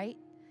 right?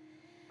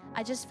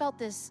 I just felt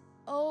this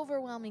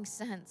overwhelming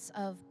sense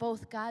of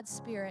both God's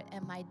Spirit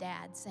and my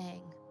dad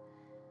saying,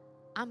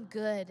 I'm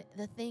good.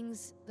 The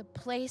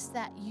place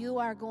that you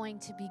are going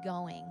to be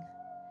going,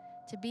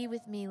 to be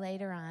with me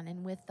later on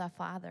and with the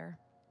Father.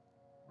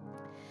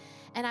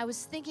 And I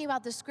was thinking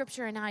about the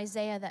scripture in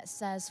Isaiah that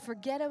says,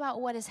 forget about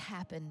what has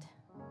happened.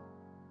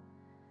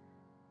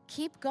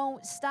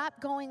 Stop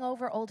going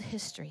over old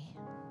history.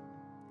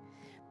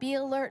 Be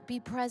alert, be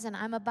present.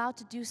 I'm about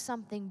to do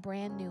something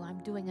brand new.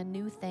 I'm doing a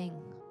new thing.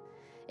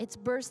 It's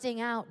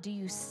bursting out. Do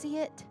you see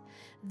it?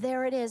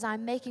 There it is.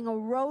 I'm making a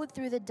road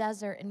through the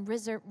desert and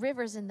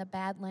rivers in the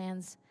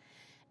Badlands.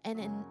 And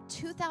in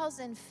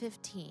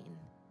 2015,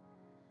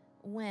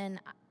 when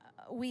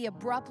we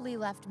abruptly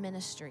left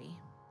ministry,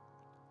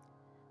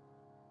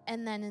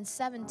 and then in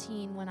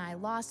 17, when I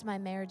lost my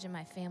marriage and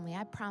my family,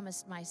 I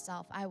promised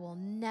myself I will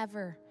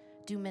never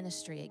do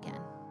ministry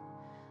again.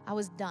 I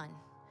was done.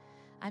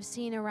 I've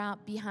seen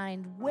around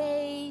behind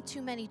way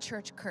too many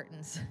church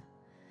curtains.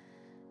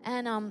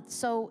 And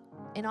so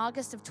in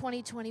August of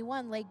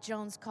 2021, Lake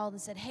Jones called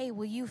and said, hey,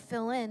 will you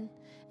fill in?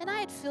 And I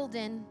had filled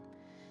in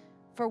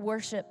for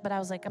worship, but I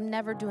was like, I'm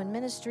never doing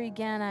ministry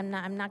again.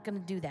 I'm not going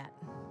to do that.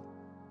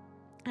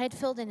 I had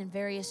filled in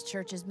various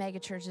churches, mega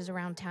churches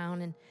around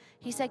town, and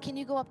he said, can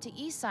you go up to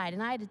Eastside?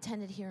 And I had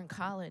attended here in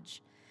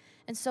college.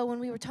 And so when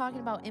we were talking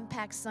about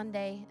Impact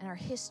Sunday and our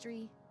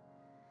history,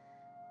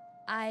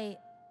 I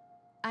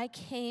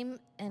came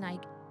and I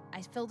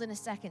filled in a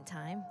second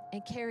time,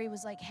 and Carrie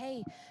was like,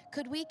 hey,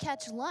 could we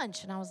catch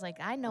lunch? And I was like,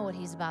 I know what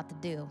he's about to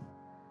do,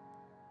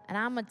 and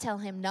I'm going to tell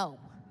him no.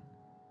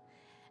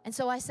 And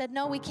so I said,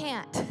 no, we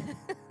can't.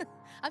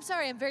 I'm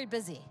sorry, I'm very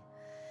busy.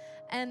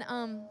 And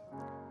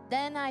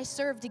then I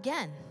served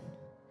again.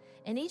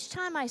 And each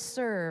time I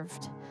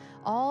served,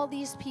 all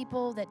these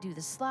people that do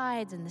the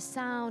slides and the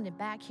sound and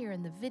back here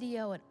in the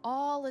video and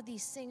all of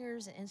these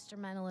singers and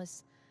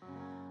instrumentalists,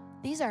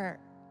 these are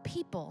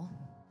people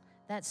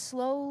that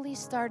slowly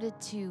started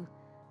to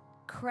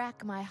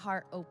crack my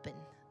heart open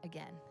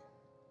again.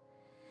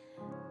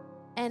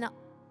 And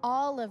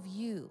all of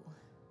you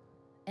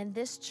and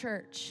this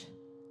church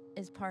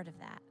is part of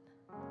that.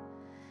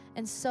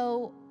 And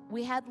so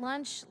we had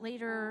lunch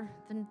later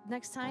the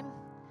next time,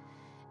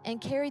 and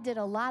Carrie did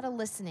a lot of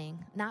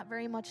listening, not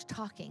very much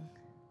talking,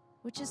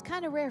 which is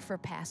kind of rare for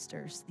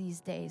pastors these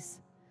days.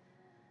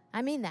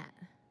 I mean that.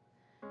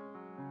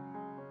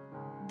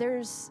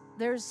 There's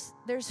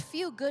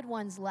few good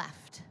ones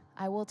left,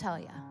 I will tell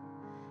you.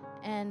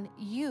 And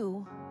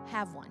you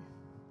have one.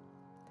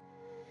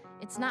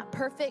 It's not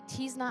perfect.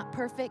 He's not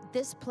perfect.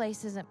 This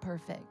place isn't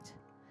perfect.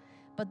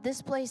 But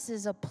this place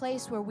is a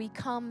place where we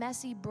come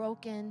messy,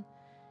 broken.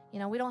 You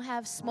know, we don't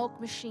have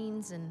smoke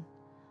machines and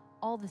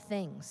all the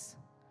things.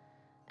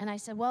 And I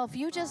said, well, if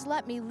you just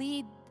let me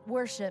lead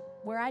worship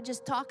where I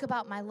just talk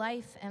about my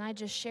life and I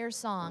just share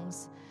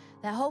songs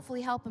that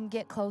hopefully help him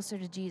get closer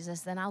to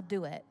Jesus, then I'll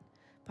do it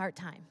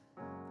part-time.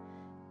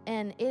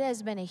 And it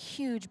has been a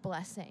huge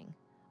blessing,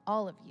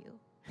 all of you.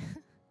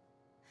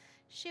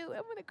 Shoot,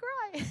 I'm going to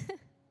cry.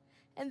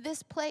 And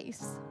this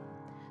place.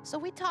 So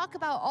we talk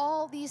about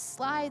all these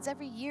slides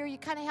every year. You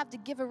kind of have to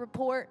give a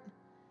report.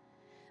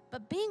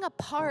 But being a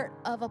part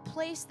of a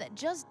place that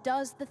just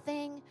does the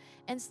thing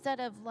instead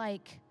of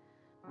like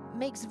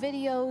makes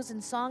videos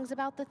and songs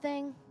about the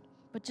thing,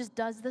 but just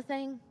does the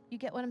thing, you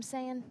get what I'm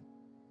saying?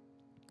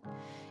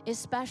 Is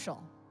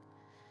special.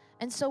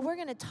 And so we're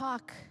going to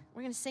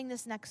sing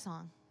this next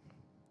song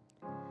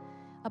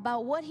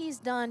about what he's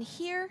done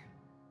here,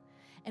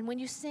 and when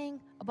you sing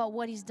about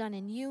what he's done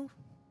in you,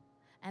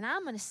 and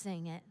I'm going to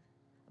sing it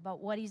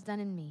about what he's done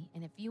in me.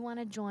 And if you want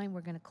to join,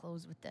 we're going to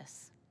close with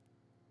this.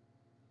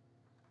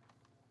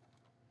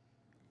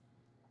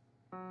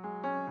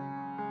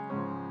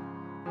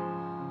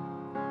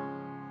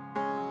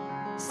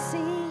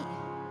 See,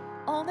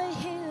 on the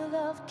hill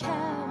of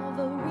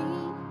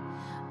Calvary,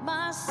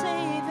 my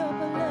Savior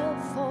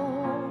bled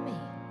for me.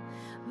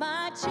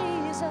 My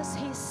Jesus,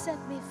 he set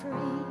me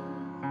free.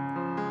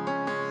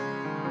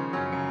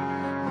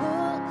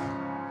 Look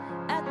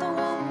at the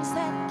wounds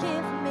that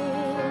give me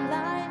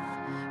life,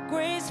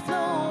 grace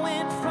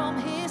flowing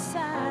from his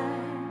side,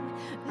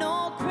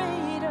 no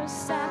greater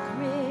sacrifice.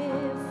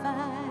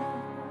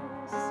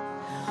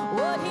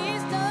 What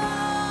he's done,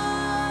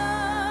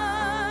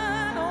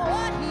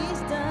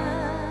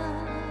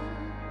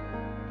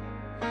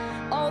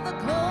 all the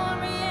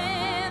glory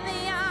and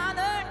the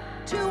honor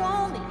to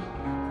only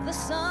the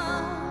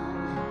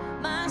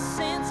Son. My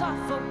sins are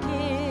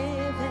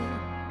forgiven,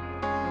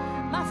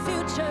 my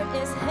future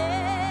is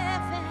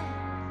heaven.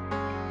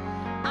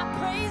 I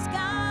praise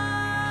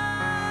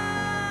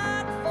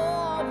God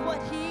for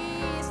what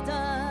he's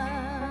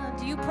done.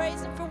 Do you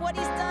praise him for what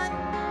he's done?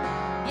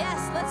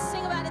 Yes, let's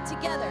sing about it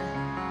together.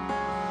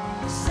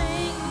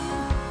 Sing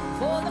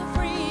for the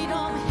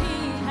freedom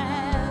he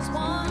has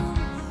won.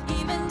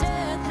 Even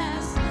death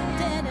has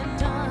dead and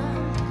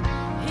done.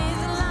 His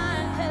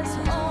life has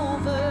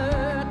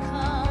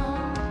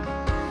overcome.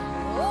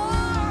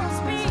 Oh,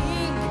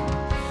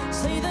 speak,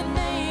 say the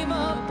name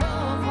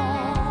above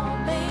all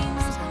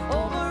names,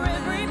 over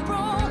every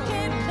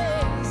broken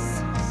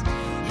place.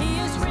 He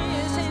is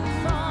risen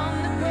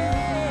from the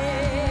grave.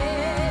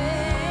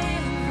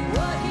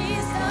 What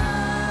he's done,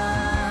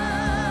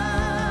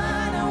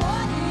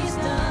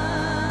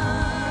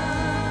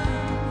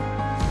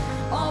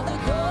 all the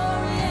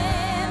glory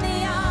and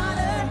the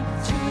honor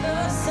to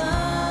the Son.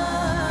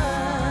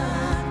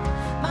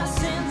 My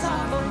sins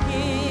are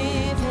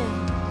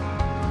forgiven,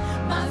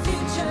 my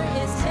future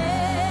is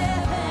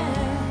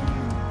heaven.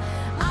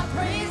 I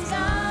praise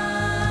God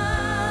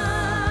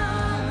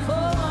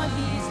for what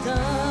he's done.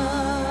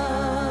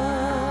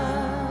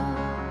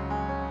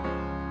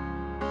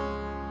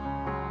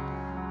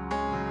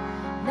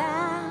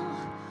 Now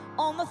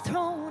on the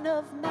throne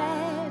of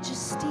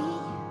majesty,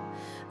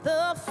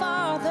 the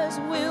Father's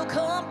will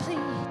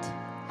complete.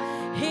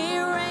 He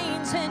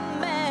reigns in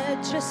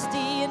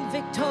majesty and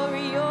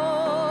victorious.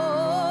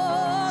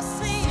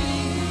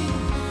 Sing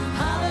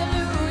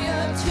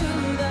hallelujah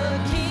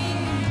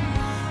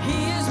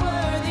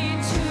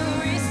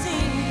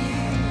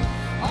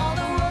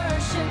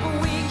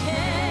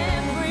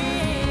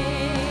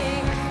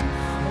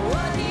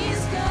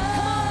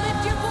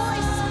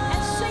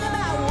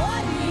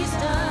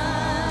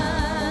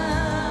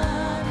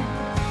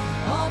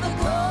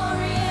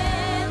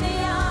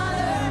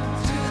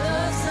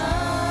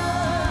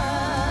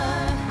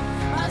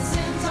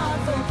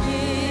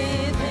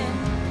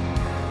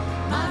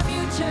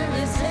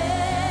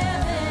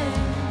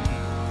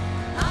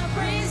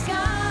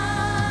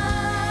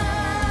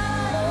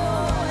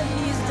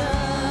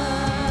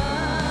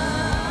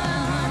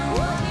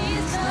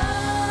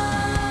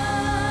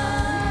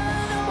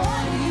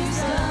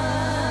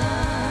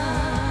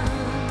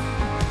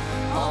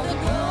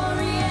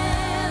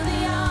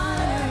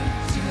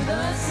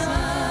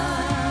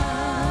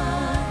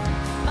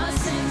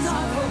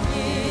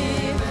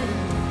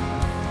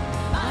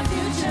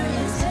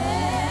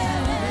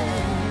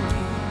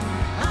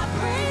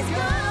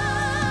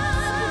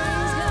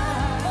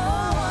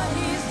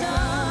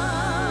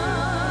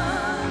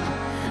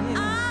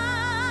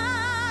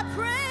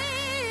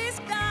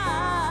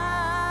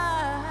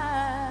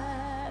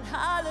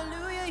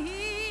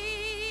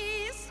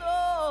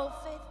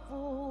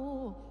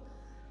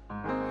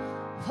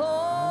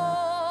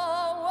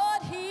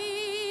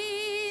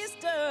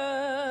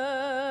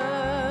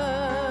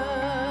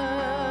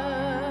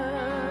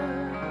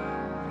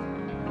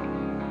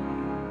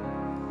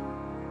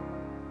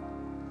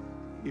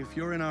if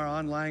you're in our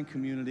online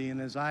community,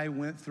 and as I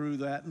went through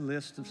that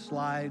list of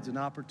slides and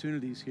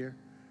opportunities here,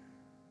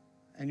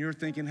 and you're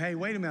thinking, hey,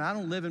 wait a minute, I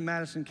don't live in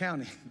Madison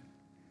County.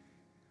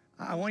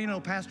 I want you to know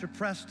Pastor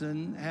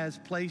Preston has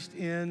placed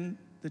in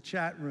the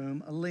chat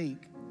room a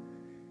link.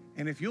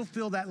 And if you'll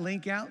fill that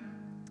link out,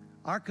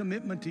 our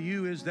commitment to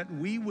you is that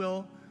we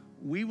will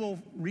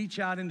reach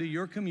out into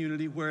your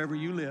community wherever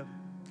you live.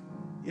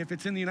 If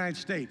it's in the United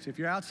States. If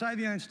you're outside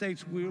the United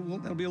States,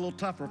 it'll be a little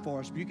tougher for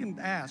us. But you can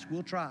ask,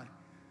 we'll try.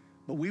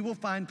 But we will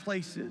find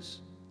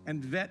places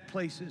and vet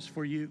places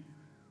for you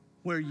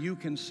where you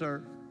can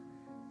serve.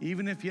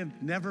 Even if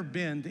you've never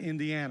been to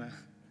Indiana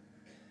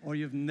or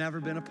you've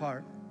never been a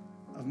part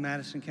of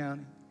Madison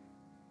County.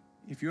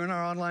 If you're in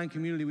our online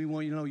community, we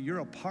want you to know you're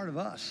a part of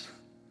us.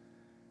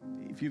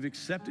 If you've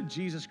accepted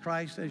Jesus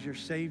Christ as your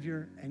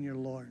Savior and your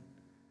Lord,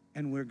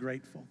 and we're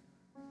grateful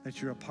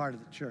that you're a part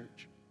of the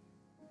church.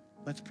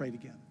 Let's pray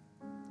together.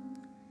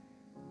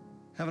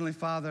 Heavenly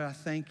Father, I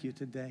thank you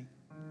today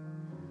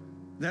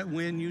that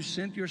when you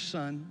sent your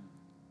Son,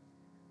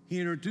 he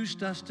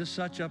introduced us to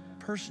such a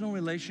personal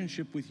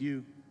relationship with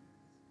you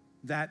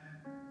that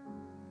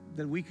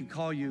we could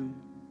call you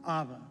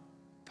Abba,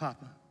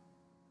 Papa.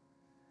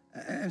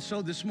 And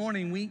so this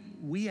morning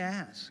we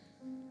ask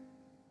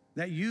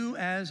that you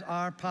as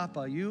our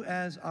Papa, you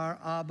as our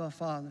Abba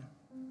Father,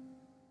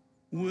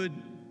 would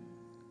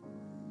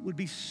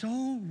be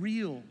so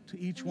real to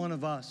each one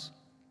of us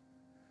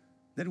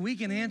that we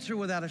can answer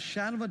without a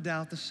shadow of a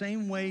doubt the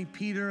same way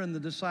Peter and the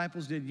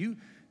disciples did.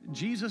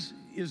 Jesus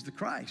is the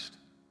Christ.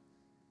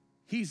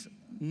 He's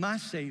my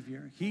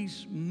Savior.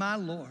 He's my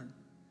Lord.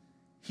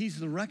 He's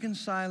the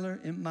reconciler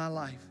in my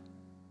life.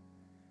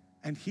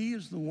 And he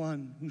is the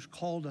one who's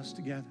called us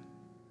together.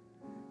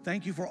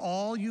 Thank you for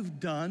all you've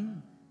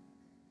done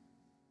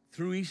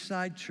through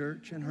Eastside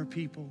Church and her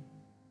people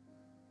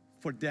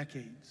for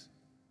decades.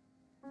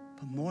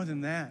 But more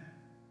than that,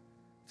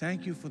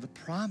 thank you for the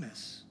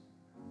promise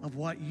of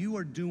what you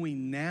are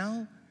doing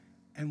now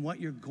and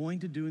what you're going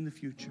to do in the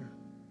future,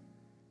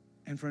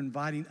 and for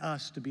inviting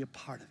us to be a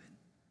part of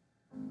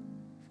it.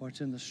 For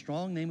it's in the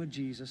strong name of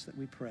Jesus that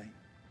we pray.